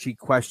 and she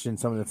questioned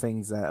some of the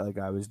things that like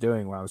I was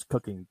doing when I was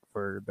cooking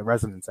for the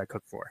residents I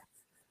cook for.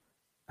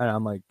 And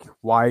I'm like,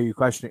 why are you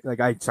questioning? Like,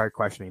 I started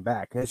questioning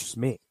back. It's just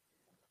me.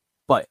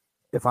 But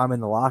if I'm in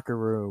the locker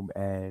room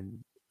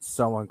and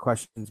someone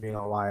questions me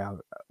on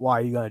why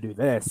are you gonna do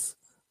this,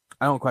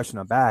 I don't question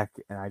them back,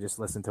 and I just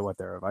listen to what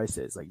their advice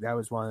is. Like, that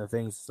was one of the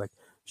things. It's like,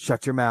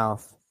 shut your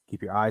mouth,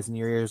 keep your eyes and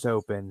your ears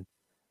open,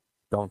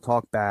 don't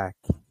talk back.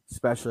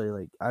 Especially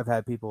like I've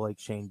had people like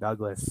Shane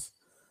Douglas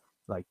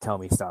like tell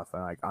me stuff,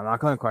 and like I'm not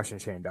going to question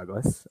Shane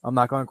Douglas. I'm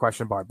not going to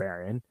question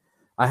Barbarian.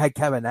 I had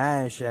Kevin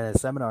Nash at a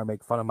seminar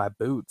make fun of my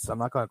boots. I'm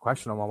not going to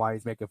question him on why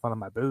he's making fun of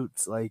my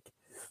boots. Like,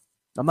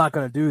 I'm not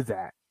going to do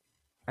that.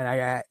 And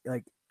I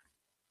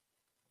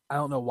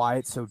don't know why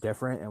it's so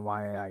different and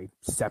why I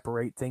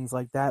separate things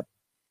like that,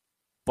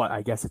 but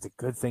I guess it's a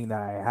good thing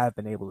that I have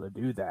been able to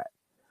do that,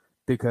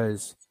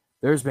 because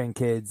there's been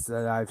kids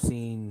that I've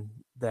seen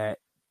that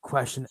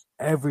question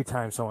every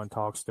time someone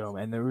talks to them.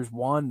 And there was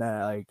one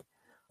that like,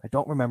 I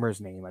don't remember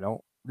his name. I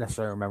don't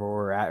necessarily remember where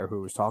we're at or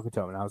who was talking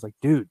to him. And I was like,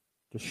 dude,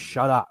 just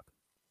shut up.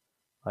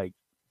 Like,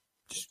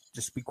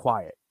 just be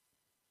quiet.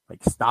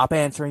 Like, stop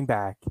answering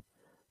back.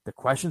 The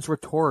question's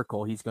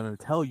rhetorical. He's going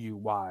to tell you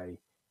why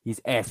he's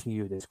asking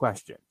you this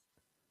question.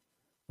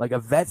 Like, a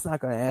vet's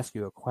not going to ask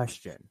you a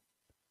question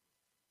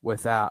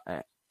without,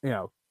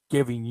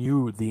 giving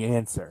you the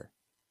answer.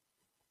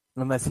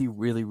 Unless he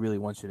really, really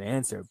wants you to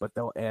answer, but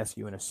they'll ask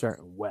you in a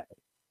certain way.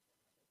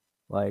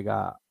 Like,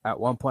 at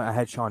one point, I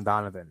had Sean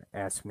Donovan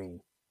ask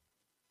me,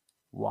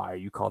 why are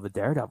you called the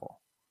Daredevil?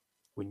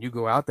 When you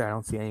go out there, I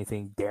don't see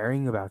anything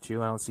daring about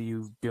you. I don't see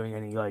you doing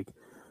any, like,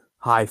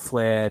 high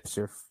flips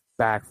or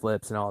back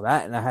flips and all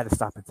that. And I had to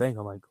stop and think.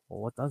 I'm like,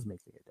 well, what does make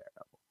me a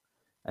Daredevil?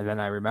 And then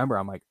I remember,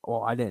 I'm like,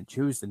 well, I didn't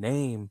choose the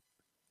name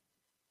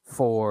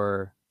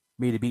for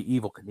me to be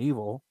Evil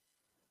Knievel.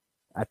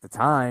 At the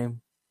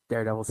time,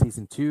 Daredevil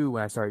Season 2,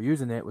 when I started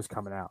using it, was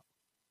coming out.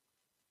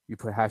 You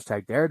put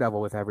hashtag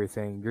Daredevil with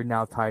everything, you're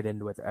now tied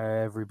in with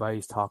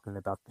everybody's talking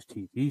about the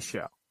TV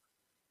show.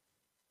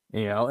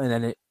 And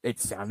then it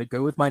sounded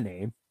good with my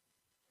name.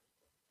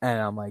 And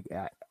I'm like,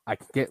 I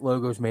can get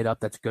logos made up.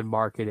 That's good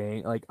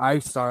marketing. Like, I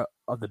start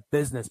of the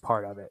business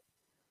part of it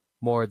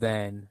more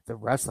than the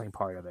wrestling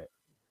part of it.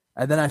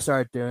 And then I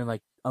started doing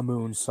like a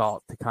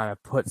moonsault to kind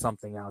of put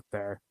something out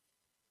there.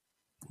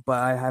 But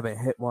I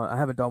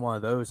haven't done one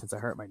of those since I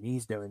hurt my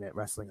knees doing it,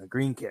 wrestling a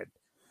green kid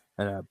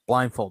in a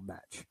blindfold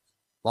match.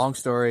 Long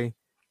story.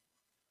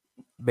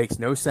 Makes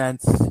no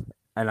sense,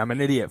 and I'm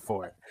an idiot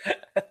for it.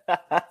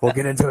 We'll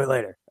get into it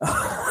later.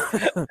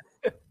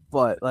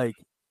 But like,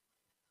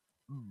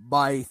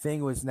 my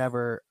thing was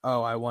never,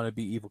 oh, I want to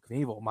be Evil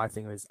Knievel. My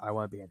thing was, I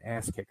want to be an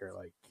ass kicker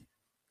like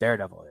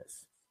Daredevil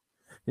is.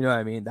 You know what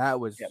I mean? That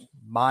was Yep.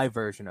 my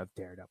version of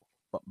Daredevil.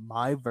 But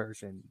my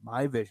vision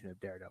of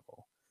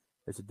Daredevil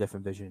is a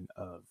different vision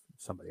of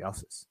somebody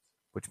else's,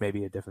 which may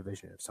be a different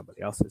vision of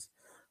somebody else's.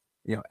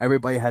 You know,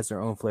 everybody has their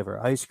own flavor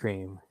of ice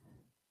cream,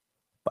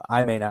 but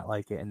I may not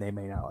like it and they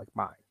may not like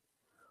mine,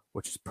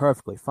 which is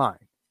perfectly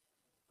fine.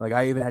 Like,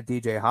 I even had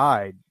DJ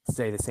Hyde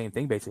say the same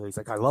thing basically. He's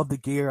like, I love the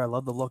gear, I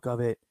love the look of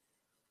it,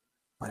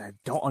 but I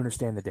don't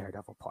understand the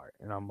Daredevil part.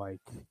 And I'm like,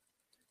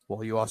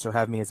 well, you also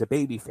have me as a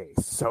baby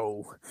face,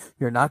 so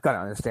you're not going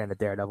to understand the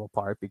Daredevil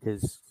part,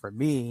 because for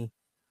me,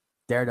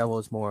 Daredevil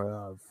is more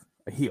of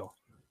a heel.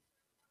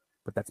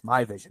 But that's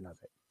my vision of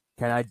it.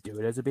 Can I do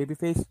it as a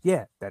babyface?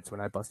 Yeah, that's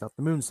when I bust out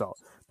the moonsault.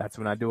 That's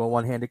when I do a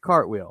one-handed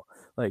cartwheel.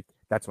 Like,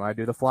 that's when I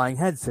do the flying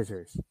head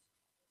scissors.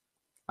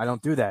 I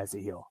don't do that as a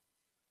heel.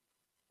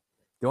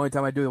 The only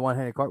time I do the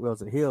one-handed cartwheel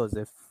as a heel is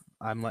if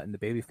I'm letting the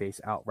babyface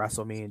out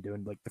wrestle me and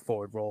doing like the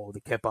forward roll, the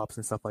kip ups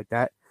and stuff like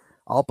that.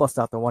 I'll bust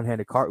out the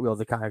one-handed cartwheel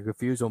to kind of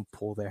confuse them,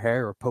 pull their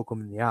hair, or poke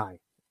them in the eye,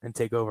 and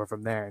take over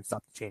from there and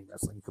stop the chain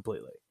wrestling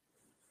completely.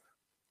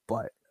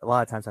 But a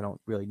lot of times I don't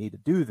really need to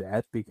do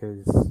that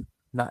because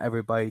not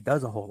everybody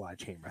does a whole lot of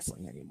chain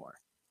wrestling anymore.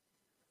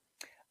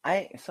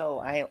 I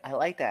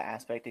like that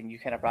aspect, and you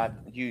kind of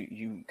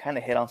you kind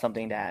of hit on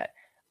something that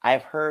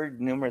I've heard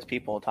numerous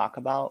people talk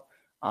about.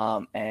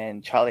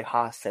 And Charlie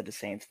Haas said the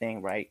same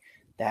thing, right?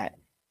 That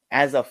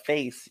as a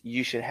face,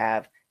 you should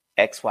have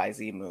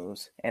XYZ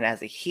moves, and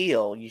as a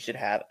heel, you should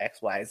have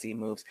XYZ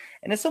moves,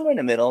 and then somewhere in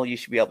the middle, you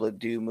should be able to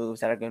do moves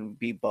that are going to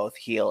be both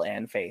heel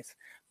and face.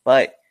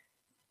 But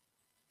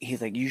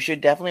he's like, you should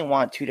definitely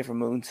want two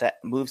different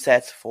move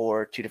sets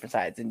for two different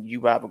sides. And you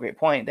brought up a great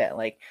point that,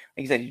 like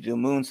you said, you do a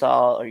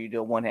moonsault or you do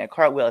a one-hand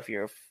cartwheel if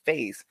you're a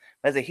face.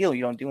 But as a heel,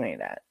 you don't do any of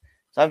that.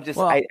 So I'm just,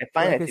 Well, I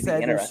find like that I to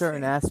said, be there's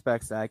certain interesting.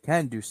 aspects that I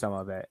can do some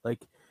of it.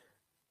 Like,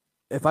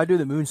 if I do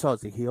the moonsault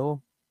as a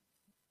heel,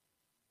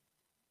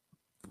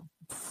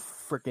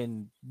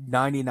 freaking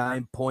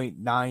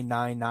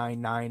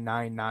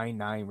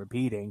 99.9999999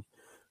 repeating,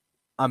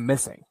 I'm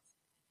missing.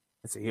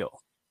 It's a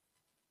heel.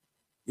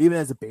 Even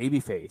as a baby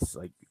face,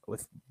 like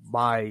with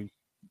my,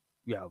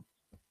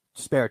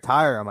 spare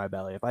tire on my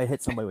belly, if I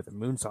hit somebody with a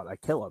moonsault, I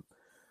kill him.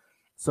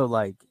 So,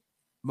 like,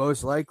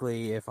 most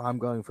likely, if I'm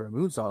going for a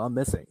moonsault, I'm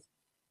missing.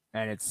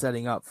 And it's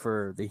setting up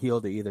for the heel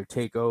to either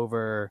take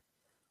over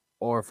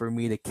or for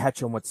me to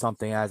catch him with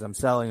something as I'm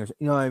selling. Or,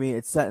 you know what I mean?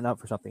 It's setting up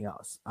for something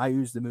else. I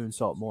use the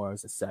moonsault more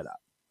as a setup.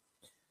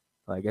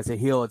 Like, as a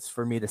heel, it's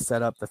for me to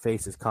set up the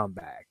face's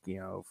comeback. You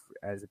know,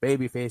 as a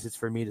baby face, it's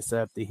for me to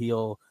set up the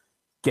heel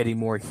getting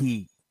more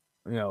heat,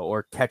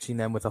 or catching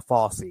them with a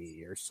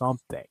falsie or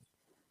something.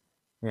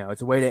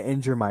 It's a way to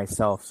injure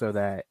myself so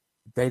that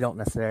they don't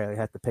necessarily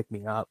have to pick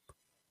me up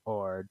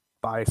or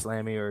body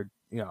slam me, or,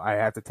 I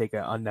have to take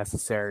an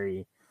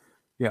unnecessary,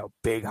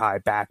 big high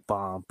back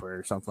bump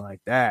or something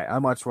like that.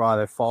 I'd much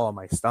rather fall on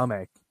my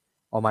stomach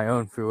on my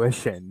own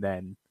fruition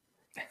than,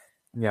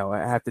 I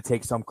have to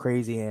take some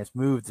crazy ass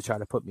move to try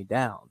to put me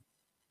down.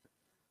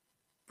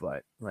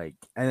 But like,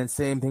 and then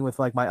same thing with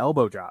like my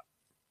elbow drop,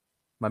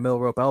 my middle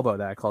rope elbow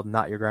that I called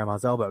 "Not Your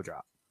Grandma's Elbow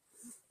Drop."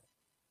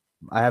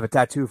 I have a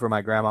tattoo for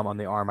my grandma on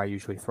the arm I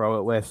usually throw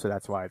it with, so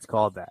that's why it's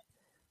called that.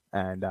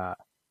 And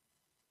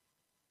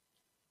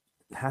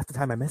half the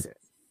time I miss it.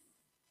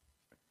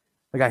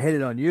 Like, I hit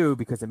it on you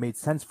because it made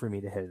sense for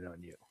me to hit it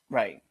on you.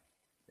 Right.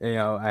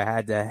 I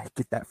had to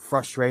get that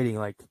frustrating,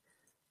 like,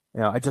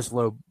 I just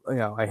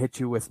I hit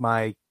you with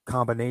my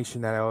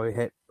combination that I always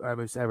hit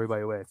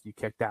everybody with. You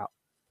kicked out.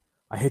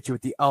 I hit you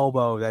with the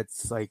elbow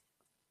that's like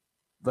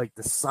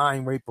the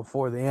sign right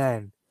before the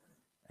end,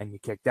 and you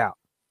kicked out.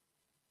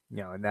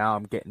 And now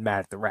I'm getting mad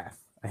at the ref.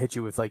 I hit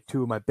you with like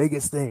two of my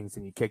biggest things,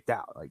 and you kicked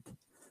out. Like,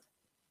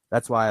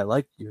 that's why I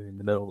like doing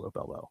the middle rope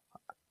elbow.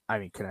 I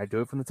mean, can I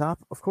do it from the top?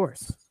 Of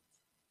course.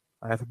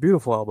 I have a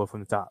beautiful elbow from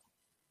the top.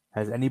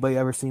 Has anybody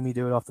ever seen me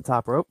do it off the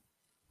top rope?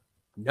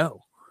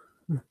 No.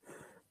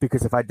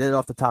 Because if I did it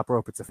off the top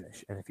rope, it's a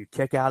finish. And if you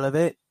kick out of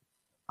it,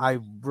 I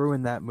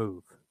ruin that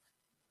move,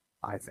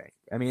 I think.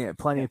 I mean,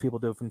 plenty of people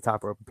do it from the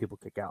top rope and people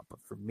kick out. But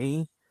for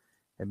me,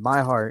 in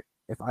my heart,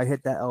 if I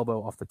hit that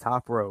elbow off the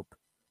top rope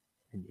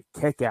and you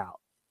kick out,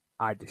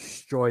 I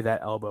destroy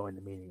that elbow in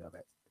the meaning of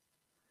it.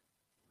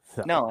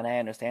 So. No, and I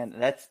understand.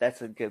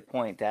 That's a good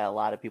point that a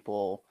lot of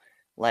people,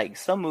 like,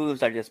 some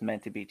moves are just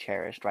meant to be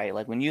cherished, right?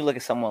 Like, when you look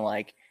at someone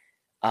like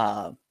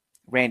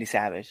Randy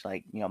Savage,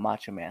 like,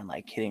 Macho Man,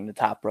 like hitting the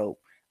top rope,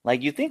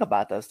 like, you think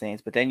about those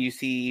things, but then you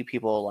see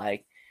people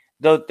like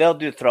they'll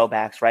do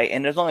throwbacks, right?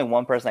 And there's only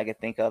one person I could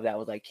think of that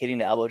was like hitting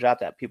the elbow drop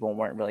that people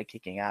weren't really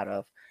kicking out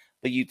of.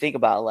 But you think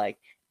about like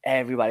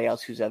everybody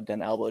else who's have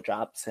done elbow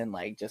drops and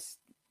like just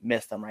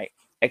missed them, right?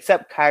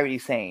 Except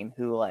Kairi Sane,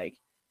 who like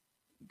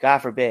God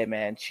forbid,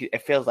 man,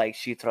 it feels like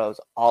she throws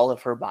all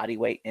of her body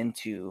weight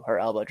into her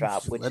elbow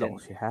drop, She's which little,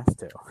 she has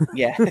to.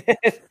 yeah,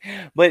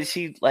 but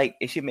she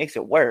makes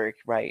it work,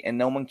 right? And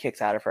no one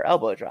kicks out of her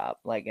elbow drop,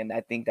 like, and I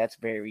think that's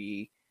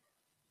very,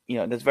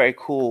 that's very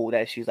cool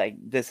that she's like,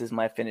 this is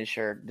my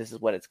finisher, this is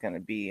what it's gonna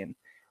be, and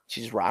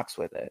she just rocks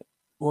with it.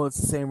 Well, it's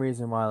the same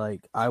reason why,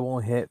 like, I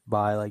won't hit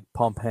by, like,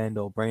 pump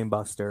handle,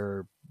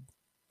 brainbuster,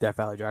 Death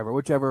Valley Driver,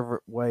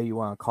 whichever way you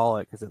want to call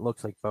it, because it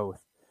looks like both.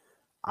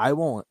 I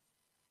won't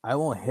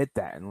hit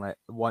that and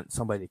want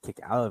somebody to kick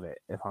out of it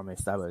if I'm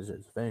established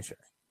as a finisher.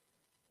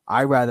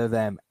 I rather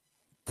them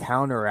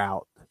counter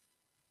out,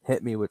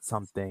 hit me with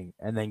something,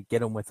 and then get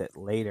them with it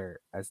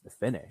later as the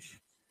finish,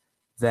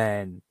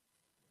 than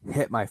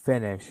hit my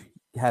finish,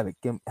 have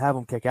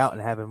them kick out,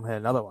 and have him hit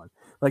another one.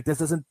 Like,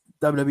 this isn't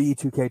WWE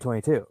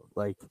 2K22.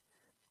 Like,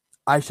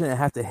 I shouldn't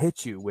have to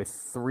hit you with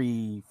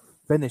 3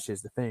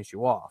 finishes to finish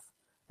you off,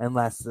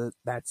 unless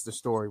that's the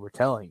story we're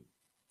telling.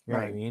 You know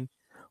what I mean?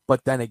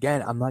 But then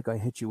again, I'm not going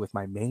to hit you with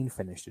my main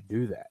finish to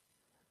do that.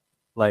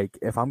 Like,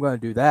 if I'm going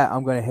to do that,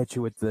 I'm going to hit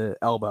you with the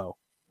elbow,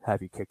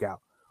 have you kick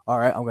out. All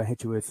right, I'm going to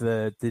hit you with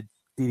the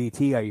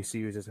DDT I used to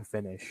use as a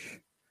finish,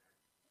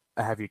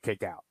 have you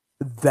kick out.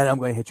 Then I'm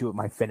going to hit you with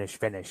my finish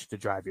to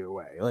drive you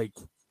away. Like,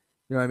 you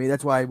know what I mean?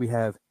 That's why we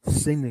have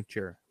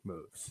signature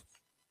moves.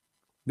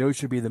 Those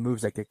should be the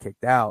moves that get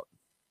kicked out,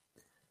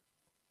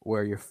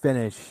 where your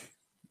finish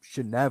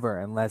should never,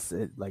 unless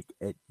it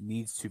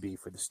needs to be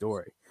for the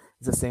story.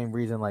 It's the same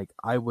reason, like,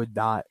 would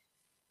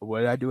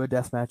I do a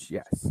death match?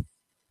 Yes.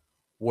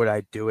 Would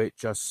I do it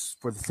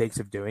just for the sakes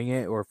of doing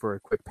it or for a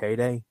quick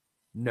payday?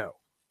 No.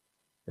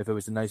 If it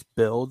was a nice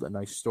build, a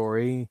nice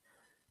story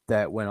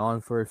that went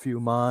on for a few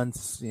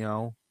months,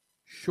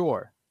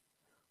 sure.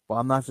 But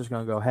I'm not just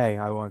going to go, hey,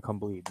 I want to come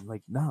bleed.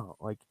 Like, no.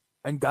 Like,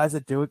 and guys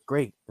that do it,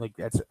 great. Like,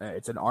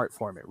 it's an art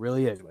form. It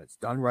really is. When it's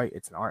done right,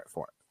 it's an art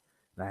form.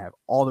 And I have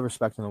all the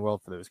respect in the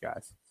world for those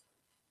guys.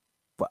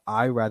 But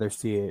I rather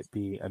see it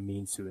be a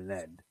means to an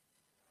end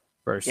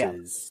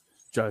versus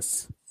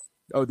just,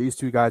 these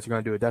 2 guys are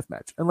going to do a death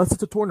match. Unless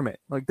it's a tournament.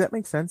 Like, that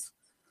makes sense.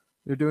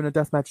 You're doing a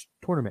death match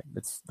tournament.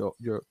 It's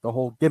the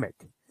whole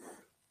gimmick.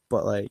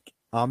 But, like,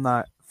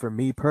 for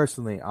me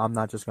personally, I'm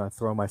not just going to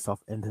throw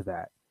myself into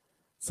that.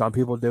 Some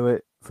people do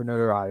it for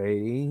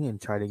notoriety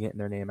and try to get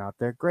their name out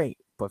there. Great.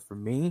 But for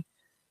me,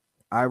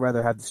 I'd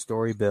rather have the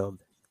story build.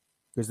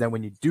 Because then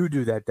when you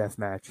do that death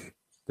match,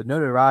 the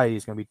notoriety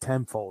is going to be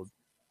tenfold,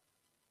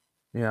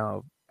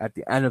 at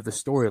the end of the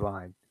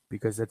storyline,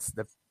 because it's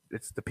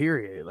the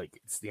period. Like,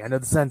 it's the end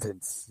of the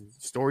sentence.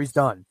 The story's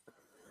done.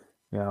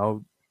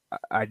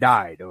 I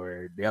died,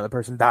 or the other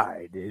person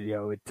died.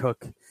 It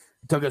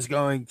took us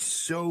getting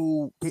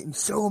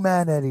so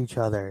mad at each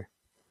other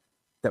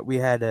that we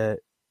had to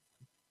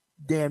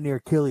damn near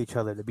kill each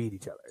other to beat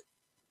each other.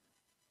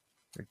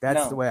 Like,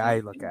 that's the way I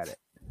look at it.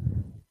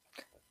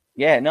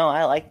 Yeah, no,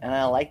 I like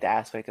the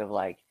aspect of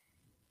like,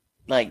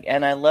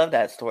 and I love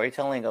that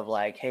storytelling of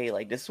like, hey,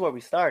 like, this is where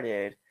we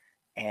started,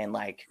 and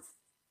like,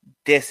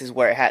 this is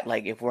where it had,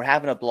 like, if we're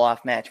having a blow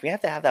off match, we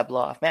have to have that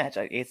blow off match.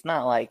 Like, it's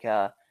not like,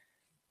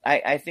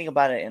 I think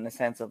about it in the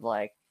sense of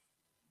like,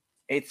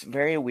 it's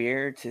very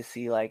weird to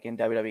see like in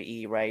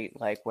WWE, right?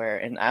 Like, where,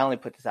 and I only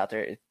put this out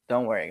there,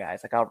 don't worry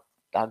guys, like,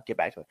 I'll get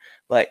back to it.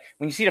 But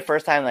when you see the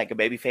first time like a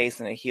babyface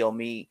and a heel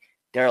meet,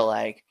 they're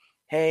like,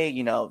 hey,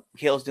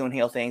 heels doing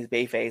heel things,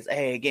 babyface,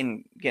 hey,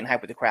 getting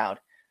hype with the crowd.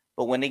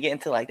 But when they get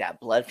into like that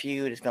blood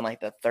feud, it's been like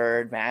the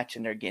 3rd match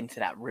and they're getting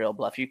to that real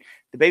blood feud,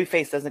 the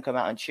babyface doesn't come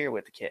out and cheer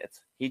with the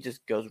kids. He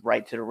just goes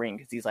right to the ring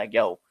because he's like,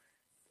 yo,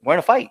 we're in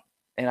a fight.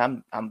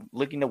 And I'm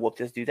looking to whoop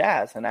this dude's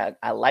ass. And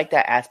I like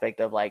that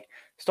aspect of like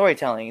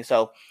storytelling.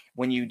 So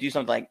when you do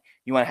something like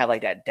you want to have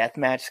like that death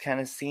match kind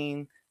of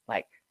scene,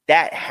 like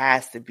that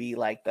has to be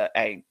like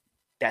hey,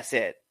 that's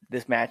it.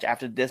 This match,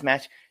 after this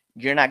match,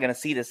 you're not going to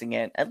see this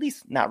again, at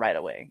least not right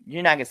away.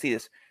 You're not going to see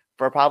this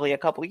for probably a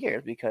couple of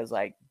years because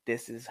like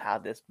this is how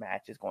this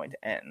match is going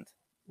to end.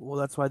 Well,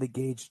 that's why the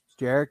Gage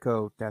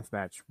Jericho death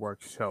match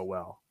worked so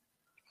well.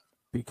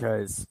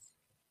 Because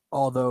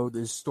although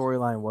the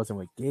storyline wasn't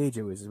with Gage,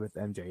 it was with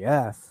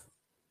MJF,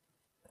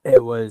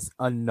 it was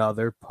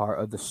another part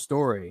of the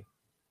story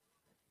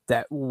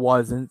that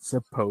wasn't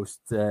supposed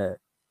to,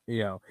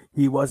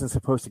 he wasn't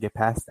supposed to get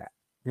past that.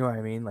 You know what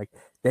I mean? Like,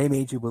 they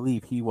made you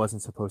believe he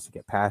wasn't supposed to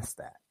get past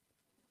that.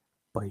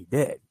 But he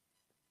did.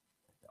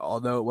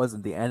 Although it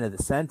wasn't the end of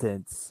the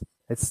sentence,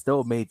 it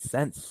still made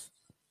sense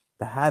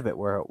to have it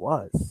where it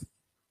was.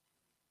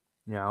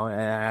 And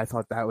I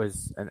thought that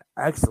was an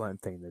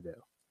excellent thing to do.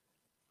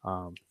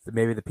 So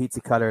maybe the pizza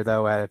cutter,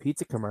 though, at a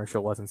pizza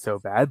commercial wasn't so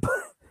bad,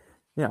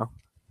 but,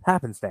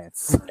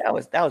 happenstance. That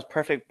was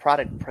perfect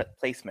product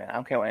placement. I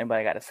don't care what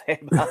anybody got to say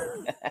about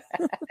it.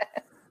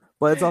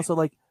 But it's also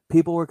like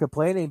people were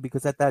complaining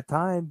because at that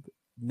time,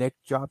 Nick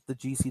dropped the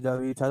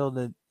GCW title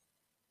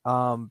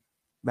to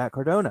Matt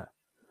Cardona.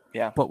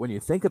 Yeah. But when you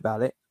think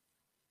about it,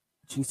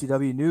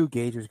 GCW knew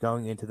Gage was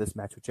going into this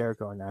match with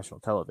Jericho on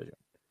national television.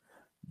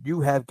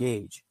 You have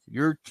Gage,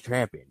 your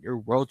champion, your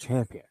world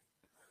champion,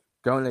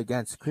 going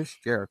against Chris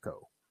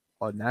Jericho,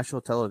 on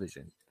national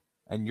television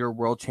and your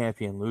world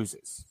champion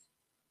loses,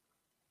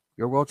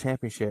 your world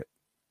championship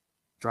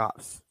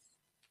drops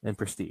in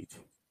prestige.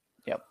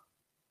 Yep.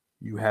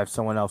 You have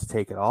someone else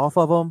take it off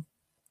of them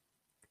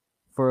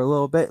for a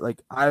little bit.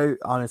 Like, I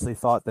honestly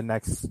thought the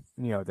next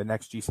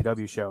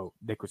GCW show,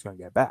 Nick was going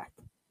to get back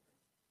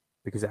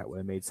because that would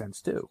have made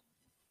sense too.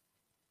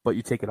 But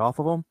you take it off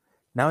of him,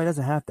 now he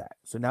doesn't have that.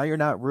 So now you're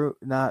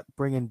not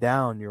bringing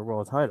down your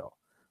world title.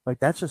 Like,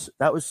 that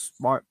was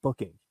smart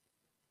booking,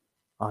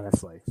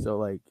 honestly. So,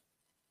 like,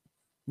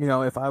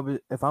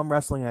 if I'm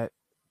wrestling at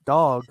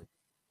Dog,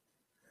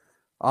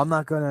 I'm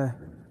not gonna,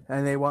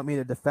 and they want me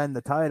to defend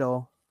the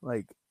title,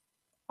 like,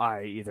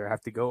 I either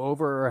have to go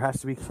over or it has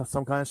to be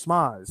some kind of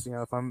schmoz.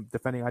 If I'm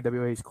defending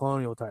IWA's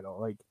Colonial title,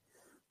 like,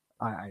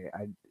 I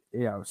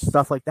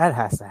stuff like that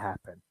has to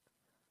happen.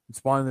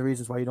 It's one of the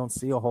reasons why you don't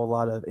see a whole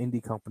lot of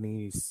indie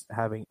companies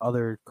having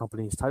other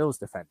companies' titles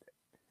defended,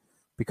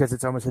 because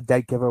it's almost a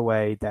dead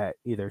giveaway that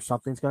either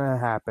something's going to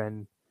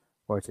happen,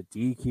 or it's a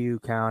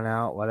DQ, count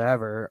out,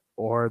 whatever,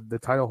 or the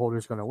title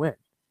holder's going to win.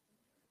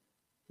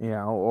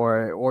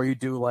 Or you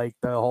do like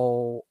the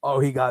whole,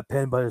 he got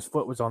pinned but his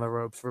foot was on the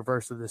ropes,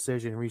 reverse the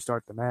decision,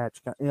 restart the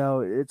match.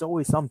 It's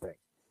always something.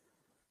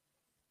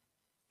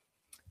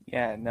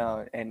 Yeah,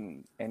 no,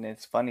 and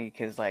it's funny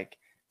because, like,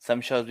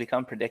 some shows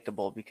become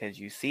predictable because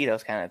you see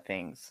those kind of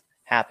things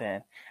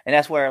happen, and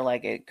that's where,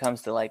 like, it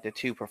comes to, like, the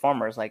two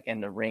performers, like, in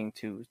the ring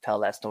to tell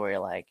that story.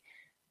 Like,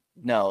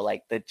 no,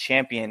 like, the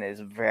champion is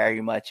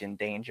very much in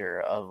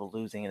danger of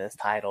losing this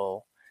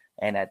title,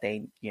 and that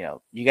they,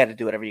 you got to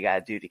do whatever you got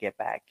to do to get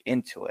back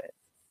into it.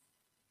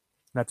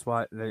 That's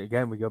why,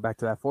 again, we go back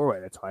to that four-way.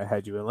 That's why I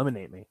had you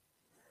eliminate me.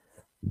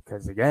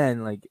 Because,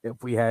 again, like, if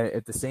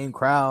the same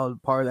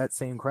crowd, part of that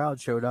same crowd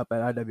showed up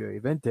at IWA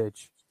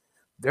Vintage,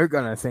 they're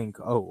going to think,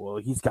 oh, well,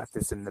 he's got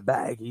this in the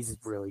bag. He's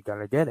really going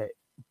to get it.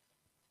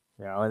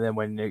 And then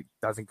when it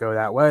doesn't go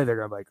that way, they're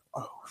going to be like,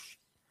 oh,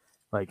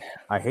 like,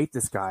 I hate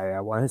this guy. I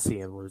want to see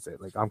him lose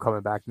it. Like, I'm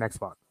coming back next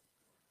month.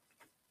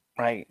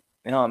 Right.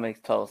 It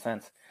makes total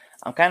sense.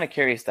 I'm kind of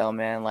curious, though,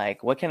 man.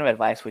 Like, what kind of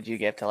advice would you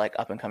give to, like,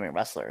 up-and-coming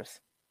wrestlers?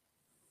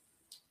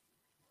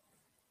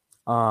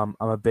 I'm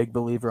a big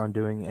believer on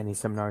doing any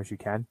seminars you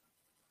can.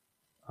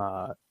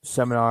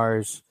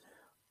 Seminars,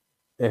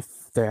 if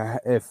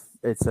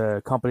it's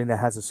a company that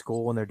has a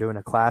school and they're doing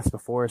a class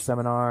before a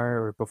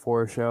seminar or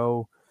before a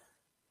show,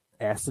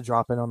 ask to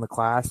drop in on the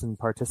class and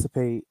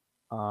participate.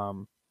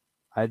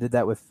 I did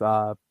that with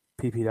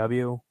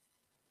PPW.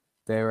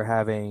 They were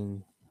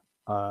having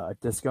a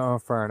Disco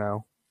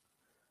Inferno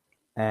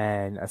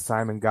and a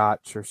Simon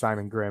Gotch or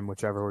Simon Grimm,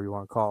 whichever you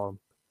want to call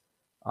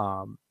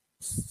them,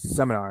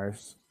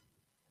 seminars,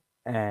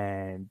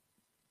 and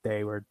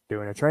they were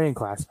doing a training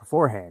class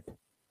beforehand.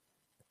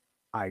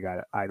 I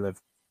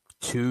lived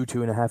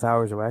 2.5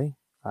 hours away.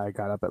 I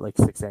got up at like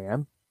 6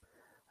 a.m.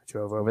 I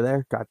drove over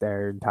there, got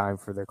there in time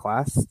for their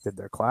class, did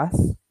their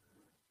class,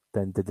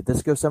 then did the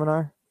Disco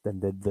seminar, then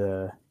did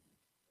the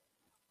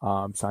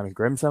Simon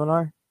Grimm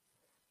seminar.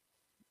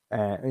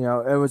 And,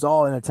 it was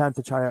all an attempt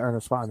to try to earn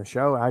a spot on the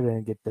show. I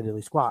didn't get the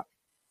diddly squat.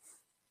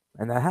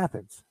 And that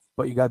happens.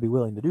 But you got to be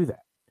willing to do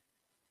that.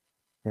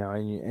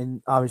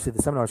 And obviously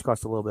the seminars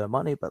cost a little bit of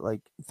money, but,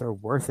 like, they're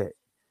worth it.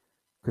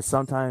 Because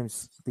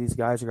sometimes these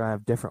guys are going to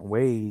have different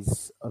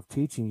ways of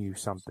teaching you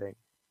something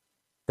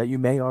that you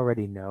may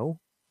already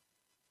know,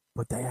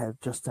 but they have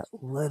just that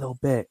little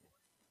bit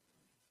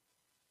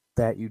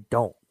that you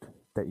don't,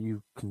 that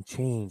you can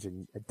change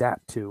and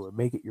adapt to or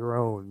make it your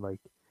own. Like,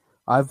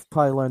 I've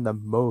probably learned the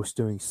most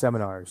doing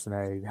seminars than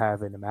I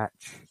have in a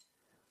match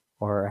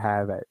or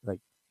have at,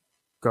 like,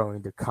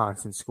 going to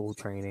constant school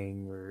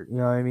training or, you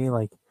know what I mean?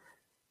 Like,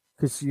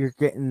 because you're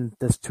getting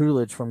this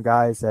tutelage from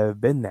guys that have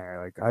been there.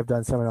 Like, I've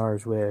done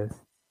seminars with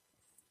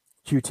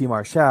QT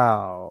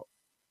Marshall,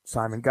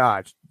 Simon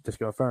Gotch,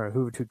 Disco Inferno,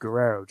 Juventud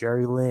Guerrero,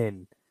 Jerry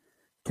Lynn,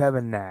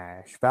 Kevin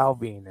Nash, Val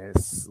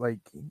Venus, like,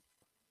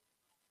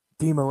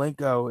 D.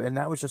 Malenko, and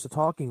that was just a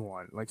talking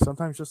one. Like,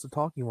 sometimes just the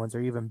talking ones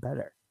are even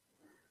better.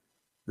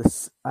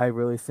 I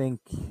really think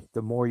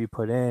the more you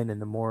put in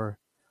and the more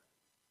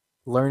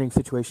learning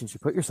situations you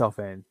put yourself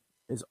in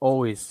is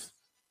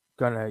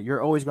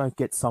you're always gonna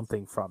get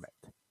something from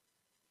it.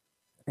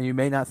 And you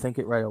may not think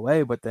it right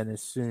away, but then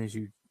as soon as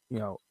you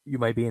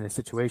might be in a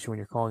situation when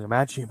you're calling a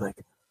match, you're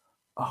like,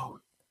 oh,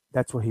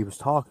 that's what he was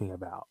talking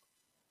about.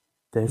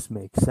 This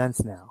makes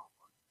sense now.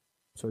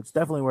 So it's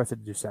definitely worth it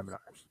to do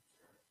seminars.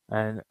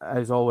 And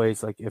as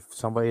always, like, if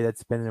somebody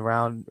that's been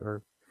around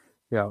or,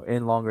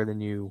 in longer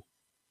than you,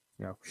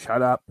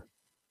 shut up,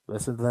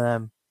 listen to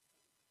them.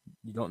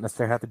 You don't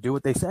necessarily have to do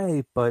what they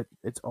say, but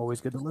it's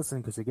always good to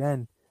listen because,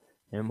 again,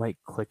 it might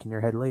click in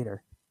your head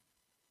later.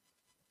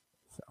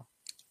 So.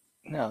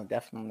 No,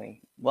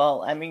 definitely.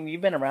 Well, I mean,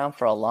 you've been around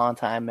for a long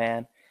time,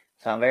 man.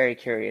 So I'm very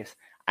curious.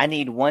 I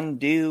need one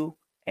do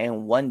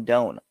and one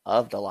don't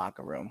of the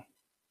locker room.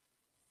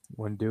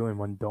 One do and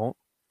one don't.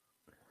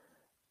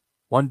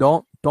 One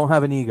don't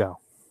have an ego.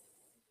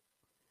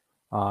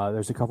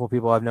 There's a couple of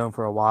people I've known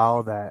for a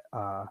while that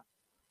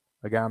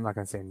again, I'm not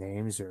going to say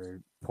names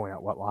or point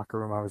out what locker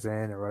room I was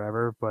in or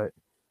whatever, but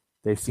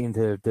they seem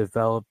to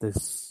develop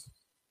this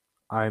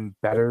I'm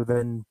better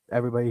than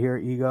everybody here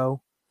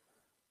ego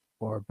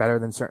or better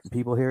than certain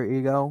people here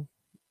ego.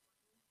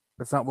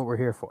 That's not what we're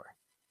here for.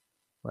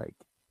 Like,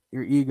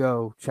 your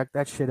ego, check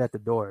that shit at the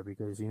door,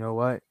 because you know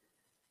what?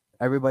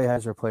 Everybody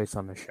has their place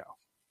on the show.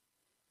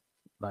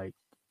 Like,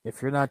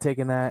 if you're not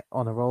taking that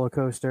on the roller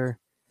coaster,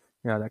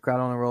 that crowd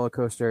on the roller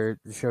coaster,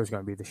 the show's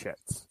going to be the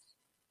shits.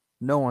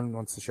 No one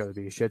wants the show to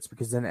be the shits,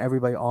 because then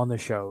everybody on the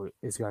show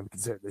is going to be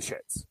considered the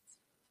shits.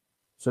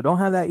 So don't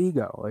have that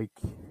ego. Like,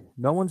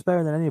 no one's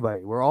better than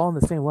anybody. We're all on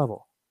the same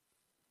level.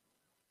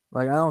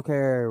 Like, I don't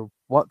care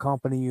what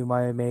company you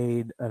might have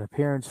made an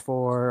appearance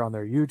for on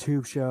their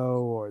YouTube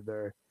show or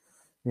their,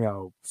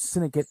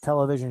 syndicate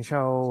television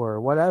show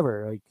or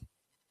whatever. Like,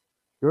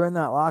 you're in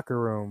that locker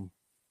room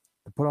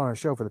to put on a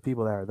show for the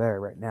people that are there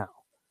right now.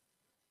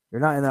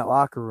 You're not in that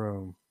locker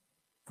room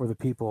for the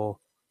people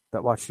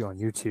that watched you on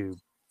YouTube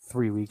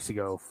 3 weeks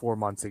ago, 4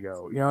 months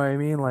ago. You know what I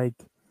mean? Like,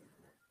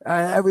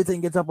 everything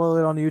gets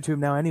uploaded on YouTube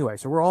now anyway,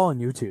 so we're all on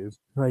YouTube.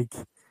 Like,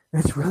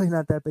 it's really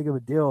not that big of a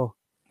deal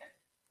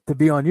to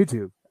be on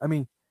YouTube. I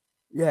mean,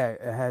 yeah,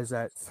 it has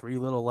that 3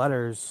 little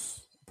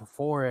letters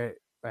before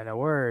it and a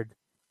word,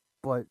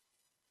 but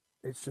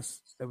it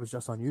was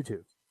just on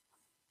YouTube.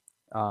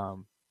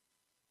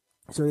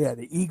 So yeah,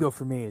 the ego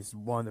for me is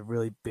one of the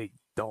really big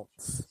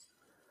don'ts.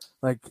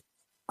 Like,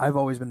 I've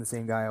always been the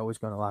same guy. I always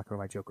go in the locker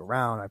room. I joke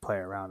around. I play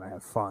around. I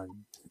have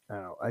fun.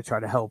 I try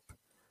to help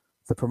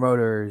the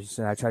promoters,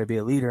 and I try to be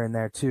a leader in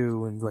there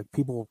too. And like,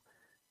 people,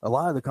 a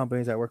lot of the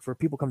companies I work for,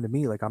 people come to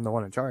me like I'm the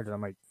one in charge, and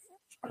I'm like,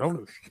 I don't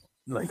know shit.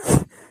 Like,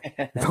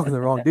 you're talking to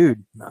the wrong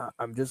dude. Nah,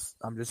 I'm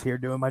just here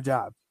doing my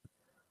job.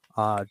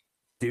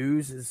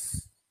 Dues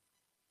is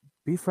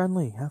be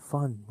friendly, have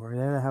fun. We're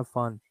there to have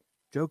fun,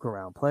 joke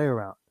around, play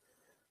around.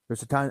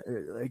 There's a time,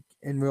 like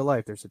in real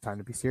life, there's a time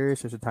to be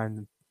serious. There's a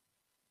time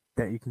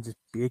that you can just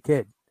be a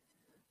kid,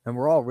 and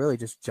we're all really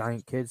just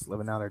giant kids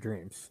living out our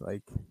dreams.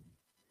 Like,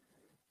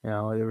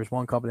 there was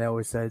one company that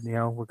always said,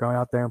 we're going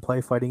out there and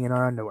play fighting in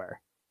our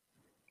underwear.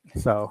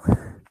 So,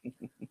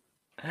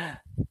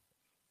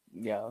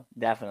 Yo,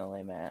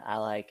 definitely, man. I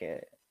like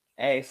it.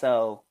 Hey,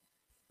 so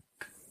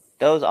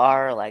those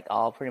are like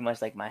all pretty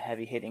much like my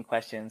heavy hitting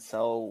questions.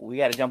 So we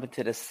got to jump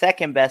into the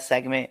second best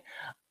segment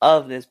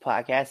of this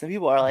podcast. And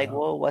people are like,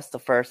 well, what's the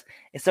first?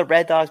 It's the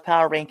Red Dogs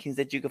Power Rankings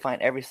that you can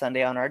find every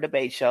Sunday on our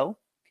debate show.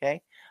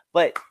 Okay.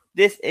 But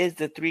this is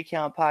the 3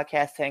 Count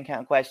Podcast, 10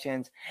 Count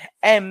Questions.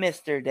 And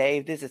Mr.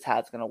 Dave, this is how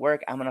it's going to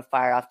work. I'm going to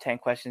fire off 10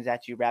 questions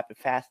at you rapid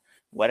fast.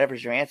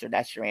 Whatever's your answer,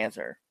 that's your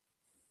answer.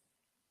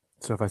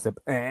 So if I said,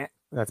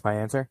 that's my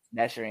answer?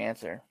 That's your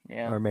answer.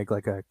 Yeah. Or make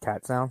like a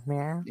cat sound?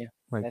 Yeah.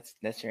 Like,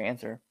 that's your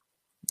answer.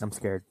 I'm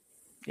scared.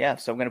 Yeah,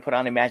 so I'm going to put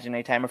on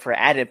imaginary timer for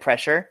added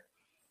pressure.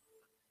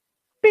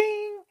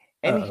 Bing!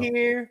 And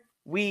here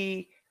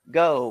we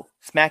go.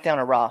 SmackDown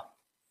or Raw?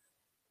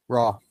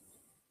 Raw.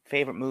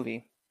 Favorite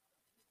movie?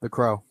 The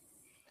Crow.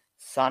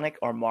 Sonic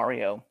or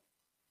Mario?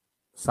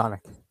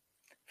 Sonic.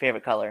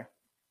 Favorite color?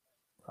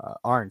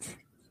 Orange.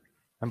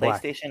 And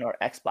PlayStation or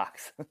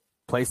Xbox?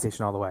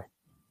 PlayStation all the way.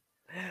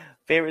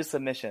 Favorite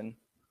submission?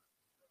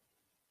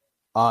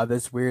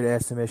 This weird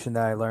ass submission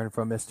that I learned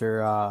from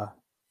Mr.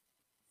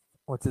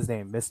 What's his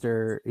name?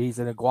 He's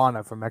an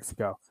iguana from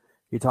Mexico.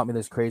 He taught me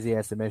this crazy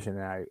ass submission,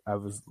 and I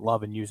was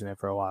loving using it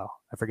for a while.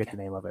 I forget the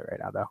name of it right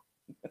now, though.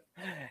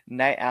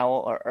 Night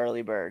owl or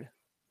early bird?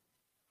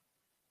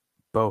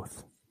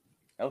 Both.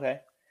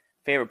 Okay.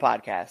 Favorite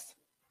podcast?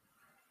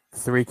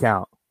 3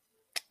 Count.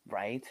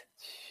 Right?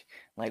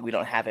 Like, we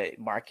don't have it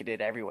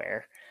marketed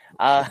everywhere.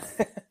 So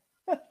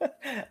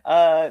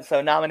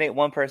nominate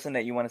one person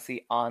that you want to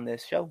see on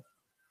this show.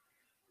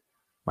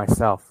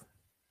 Myself.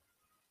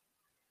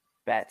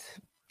 Bet.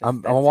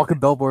 I'm a walking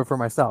billboard for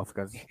myself.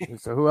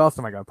 So who else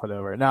am I going to put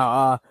over?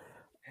 Now,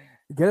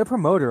 get a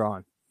promoter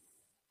on.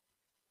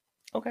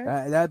 Okay.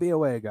 That'd be a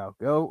way to go.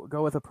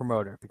 Go with a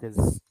promoter,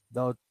 because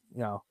they'll,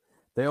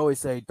 they always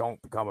say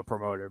don't become a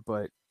promoter,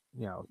 but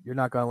you're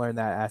not going to learn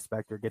that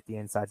aspect or get the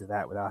insides of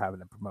that without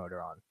having a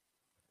promoter on.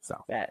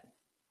 So. Bet.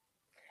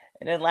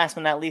 And then last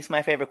but not least,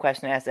 my favorite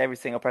question I ask every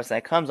single person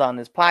that comes on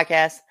this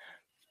podcast: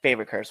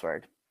 favorite curse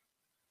word?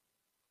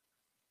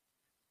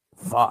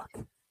 Fuck.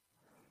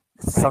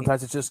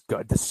 Sometimes it's just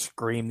good to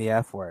scream the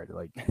F word.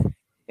 Like,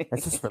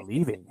 that's just for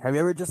leaving. Have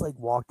you ever just like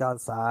walked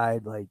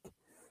outside, like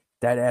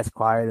dead ass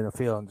quiet in the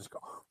field, and just go,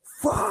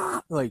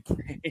 fuck? Like,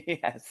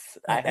 yes,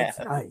 I have.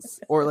 Nice.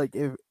 Or like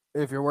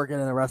if you're working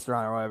in a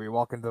restaurant or whatever, you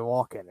walk into the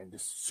walk-in and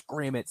just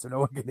scream it so no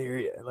one can hear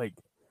you. Like,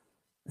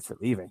 it's for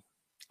leaving.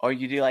 Or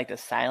you do like the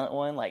silent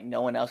one, like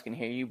no one else can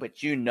hear you,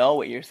 but you know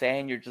what you're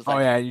saying. You're just like, oh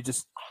yeah, you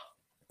just,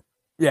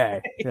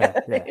 yeah.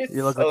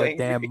 You look so like a angry.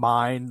 damn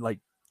mine, like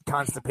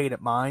constipated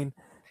mine.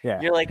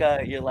 Yeah, you're like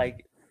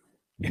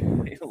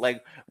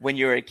like when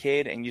you were a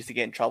kid and you used to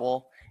get in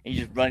trouble and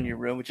you just run in your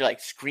room, but you're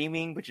like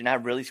screaming, but you're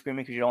not really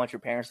screaming because you don't want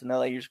your parents to know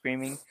that you're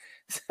screaming.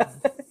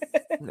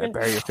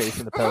 Bury your face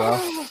in the pillow.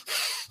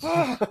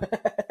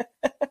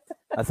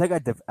 I think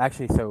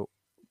actually. So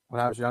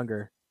when I was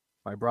younger,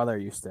 my brother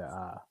used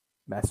to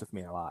mess with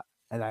me a lot,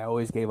 and I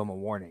always gave him a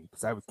warning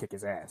because I would kick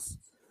his ass.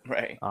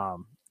 Right.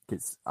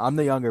 Because I'm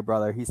the younger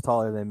brother, he's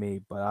taller than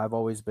me, but I've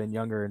always been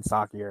younger and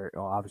stockier.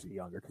 Well, obviously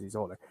younger because he's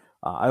older.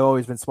 I've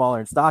always been smaller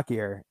and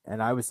stockier,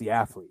 and I was the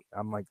athlete.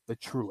 I'm like the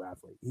true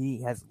athlete.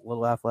 He has a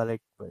little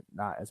athletic, but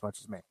not as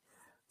much as me.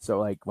 So,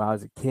 like, when I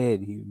was a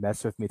kid, he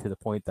messed with me to the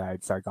point that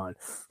I'd start going,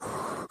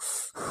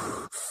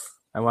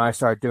 and when I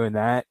started doing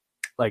that,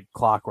 like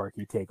clockwork,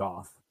 he'd take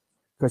off.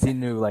 Because he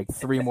knew, like,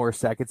 3 more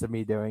seconds of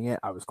me doing it,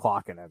 I was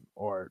clocking him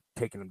or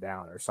taking him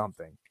down or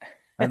something.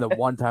 And the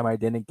one time I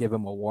didn't give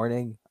him a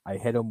warning, I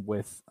hit him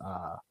with,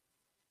 I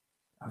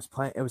was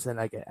playing, it was in,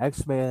 like, an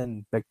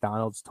X-Men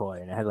McDonald's toy,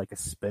 and it had, like, a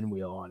spin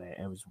wheel on it.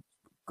 And it was a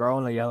girl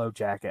in a yellow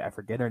jacket. I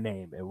forget her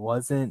name. It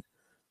wasn't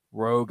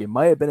Rogue. It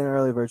might have been an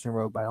early version of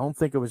Rogue, but I don't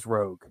think it was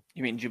Rogue.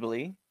 You mean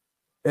Jubilee?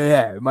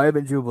 Yeah, it might have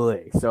been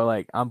Jubilee. So,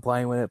 like, I'm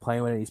playing with it.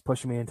 He's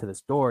pushing me into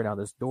this door. Now,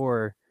 this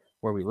door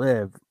where we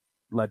live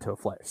led to a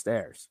flight of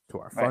stairs to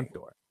our front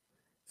door.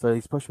 So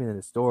he's pushing me in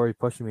this door. He's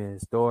pushing me in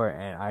this door,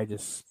 and I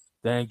just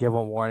didn't give him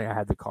a warning. I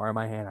had the car in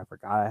my hand. I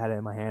forgot I had it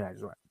in my hand. I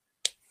just went,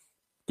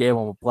 gave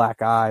him a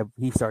black eye.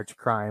 He starts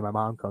crying. My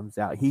mom comes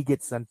out. He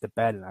gets sent to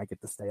bed, and I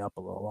get to stay up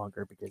a little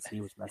longer because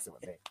he was messing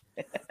with me.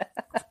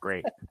 It's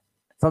great.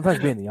 Sometimes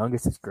being the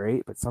youngest is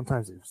great, but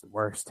sometimes it's the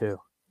worst too.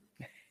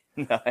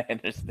 No, I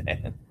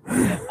understand.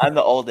 I'm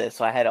the oldest,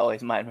 so I had to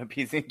always mind my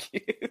P's and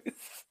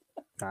Q's.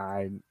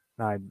 I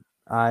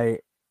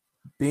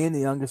being the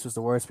youngest was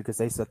the worst because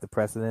they set the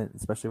precedent,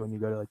 especially when you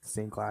go to like the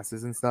same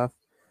classes and stuff.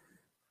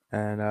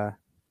 And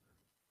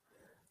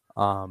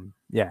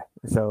yeah,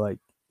 so like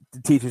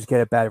the teachers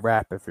get a bad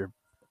rap if your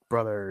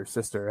brother or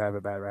sister have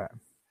a bad rap.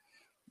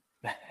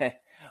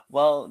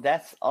 Well,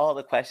 that's all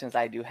the questions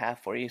I do have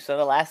for you. So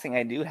the last thing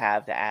I do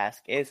have to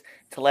ask is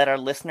to let our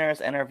listeners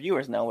and our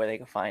viewers know where they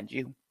can find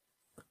you.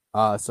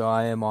 So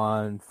I am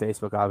on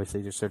Facebook,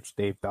 obviously. Just search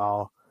Dave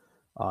Dahl.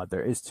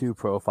 There is 2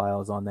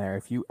 profiles on there.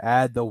 If you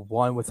add the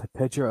one with a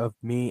picture of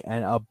me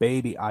and a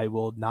baby, I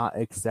will not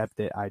accept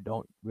it. I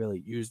don't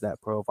really use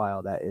that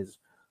profile. That is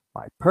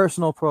my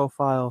personal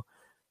profile.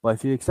 But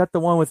if you accept the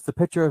one with the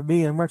picture of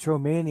me and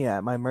Retromania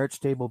at my merch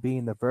table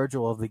being the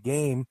Virgil of the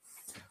game,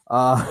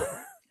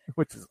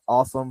 which is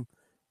awesome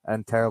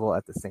and terrible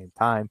at the same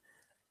time,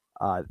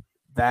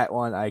 that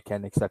one I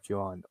can accept you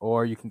on.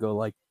 Or you can go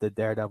like the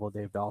Daredevil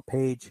Dave Dahl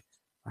page.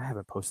 I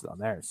haven't posted on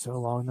there in so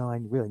long now.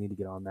 I really need to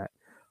get on that.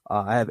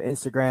 I have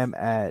Instagram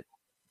at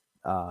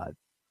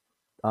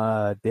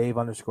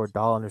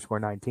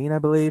Dave_Dahl_19, I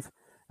believe.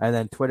 And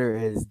then Twitter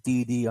is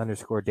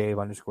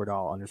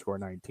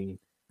DD_Dave_Dahl_Dahl_19.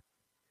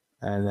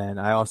 And then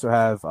I also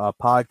have a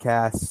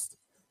podcast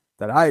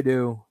that I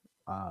do.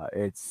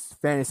 It's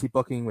fantasy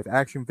booking with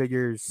action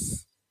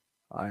figures.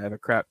 I have a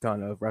crap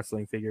ton of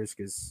wrestling figures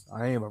because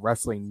I am a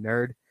wrestling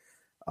nerd.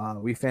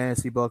 We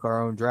fantasy book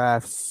our own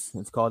drafts.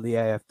 It's called the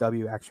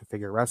AFW, Action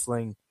Figure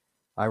Wrestling.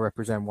 I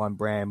represent one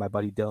brand. My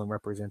buddy Dylan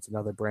represents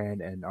another brand,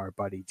 and our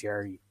buddy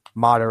Jerry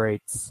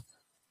moderates.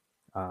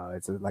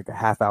 It's like a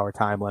half-hour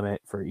time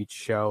limit for each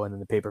show, and then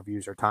the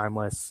pay-per-views are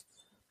timeless.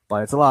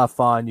 But it's a lot of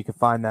fun. You can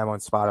find them on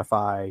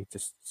Spotify.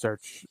 Just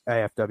search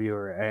AFW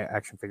or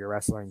Action Figure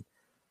Wrestling.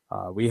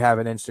 We have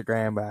an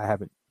Instagram, but I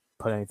haven't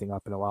put anything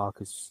up in a while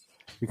because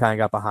we kind of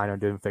got behind on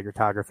doing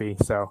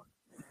figurography. So,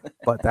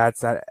 but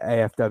that's at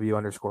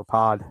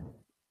AFW_pod.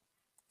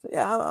 So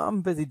yeah, I'm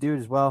a busy dude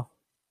as well.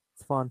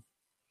 It's fun.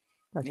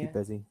 Gotta keep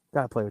busy.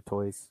 Gotta play with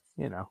toys.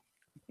 You know,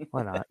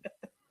 why not?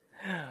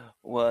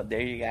 Well, there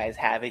you guys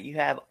have it. You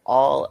have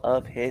all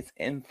of his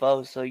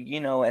info, so you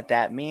know what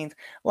that means.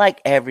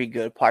 Like every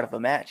good part of a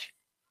match,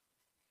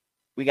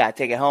 we gotta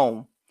take it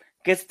home.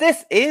 Because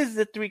this is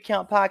the 3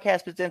 Count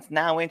Podcast presents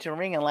Now Entering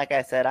Ring, and like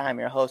I said, I'm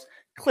your host,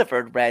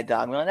 Clifford Red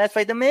Dog Miller. That's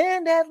right, the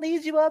man that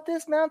leads you up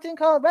this mountain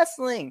called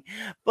wrestling.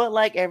 But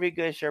like every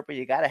good Sherpa,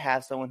 you gotta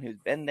have someone who's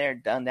been there,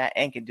 done that,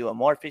 and can do it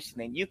more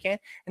efficiently than you can.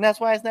 And that's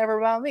why it's never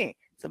about me.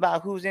 It's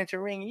about who's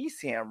entering. You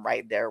see him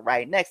right there,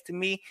 right next to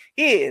me.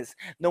 He is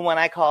the one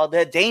I call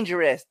the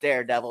dangerous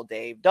Daredevil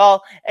Dave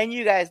Dahl. And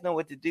you guys know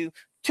what to do.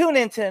 Tune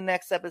into the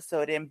next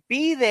episode and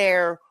be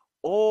there,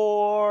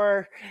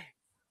 or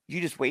you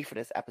just wait for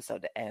this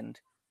episode to end.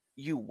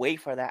 You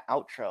wait for that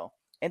outro.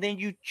 And then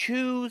you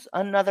choose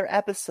another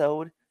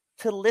episode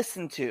to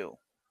listen to.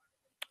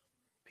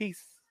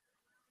 Peace.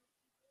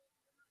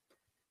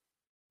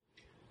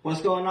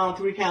 What's going on,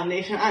 3 Count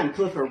Nation? I'm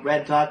Clifford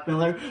Red Dog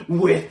Miller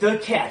with the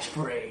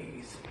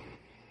catchphrase.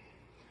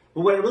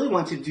 But what I really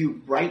want you to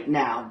do right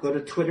now, go to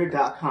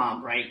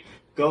twitter.com, right?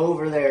 Go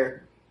over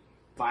there,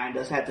 find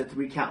us at the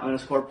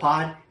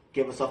 3count_pod,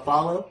 give us a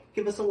follow,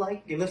 give us a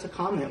like, give us a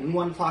comment. We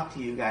want to talk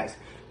to you guys.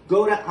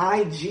 Go to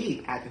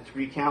IG at the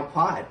 3 Count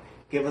Pod.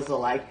 Give us a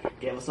like,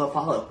 give us a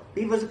follow,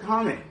 leave us a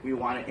comment. We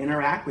want to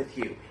interact with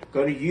you.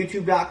 Go to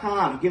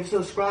youtube.com, give us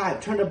a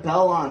subscribe, turn the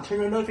bell on, turn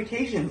on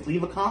notifications,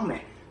 leave a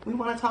comment. We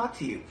want to talk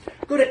to you.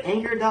 Go to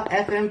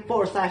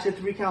anchor.fm/the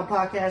 3 Count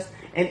Podcast,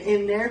 and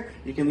in there,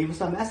 you can leave us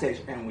a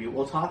message, and we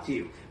will talk to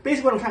you.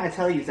 Basically, what I'm trying to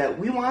tell you is that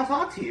we want to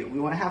talk to you. We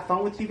want to have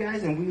fun with you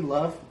guys, and we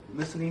love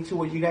listening to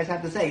what you guys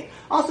have to say.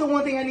 Also,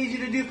 one thing I need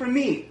you to do for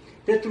me,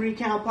 the 3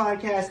 Count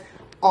Podcast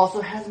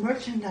also has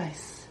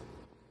merchandise.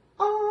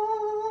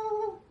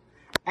 Oh,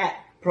 at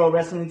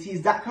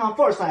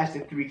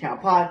ProWrestlingTees.com/the 3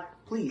 Count Pod.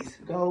 Please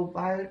go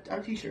buy our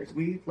t-shirts.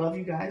 We love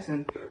you guys,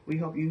 and we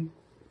hope you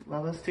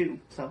love us too.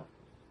 So,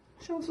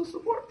 show us some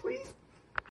support, please.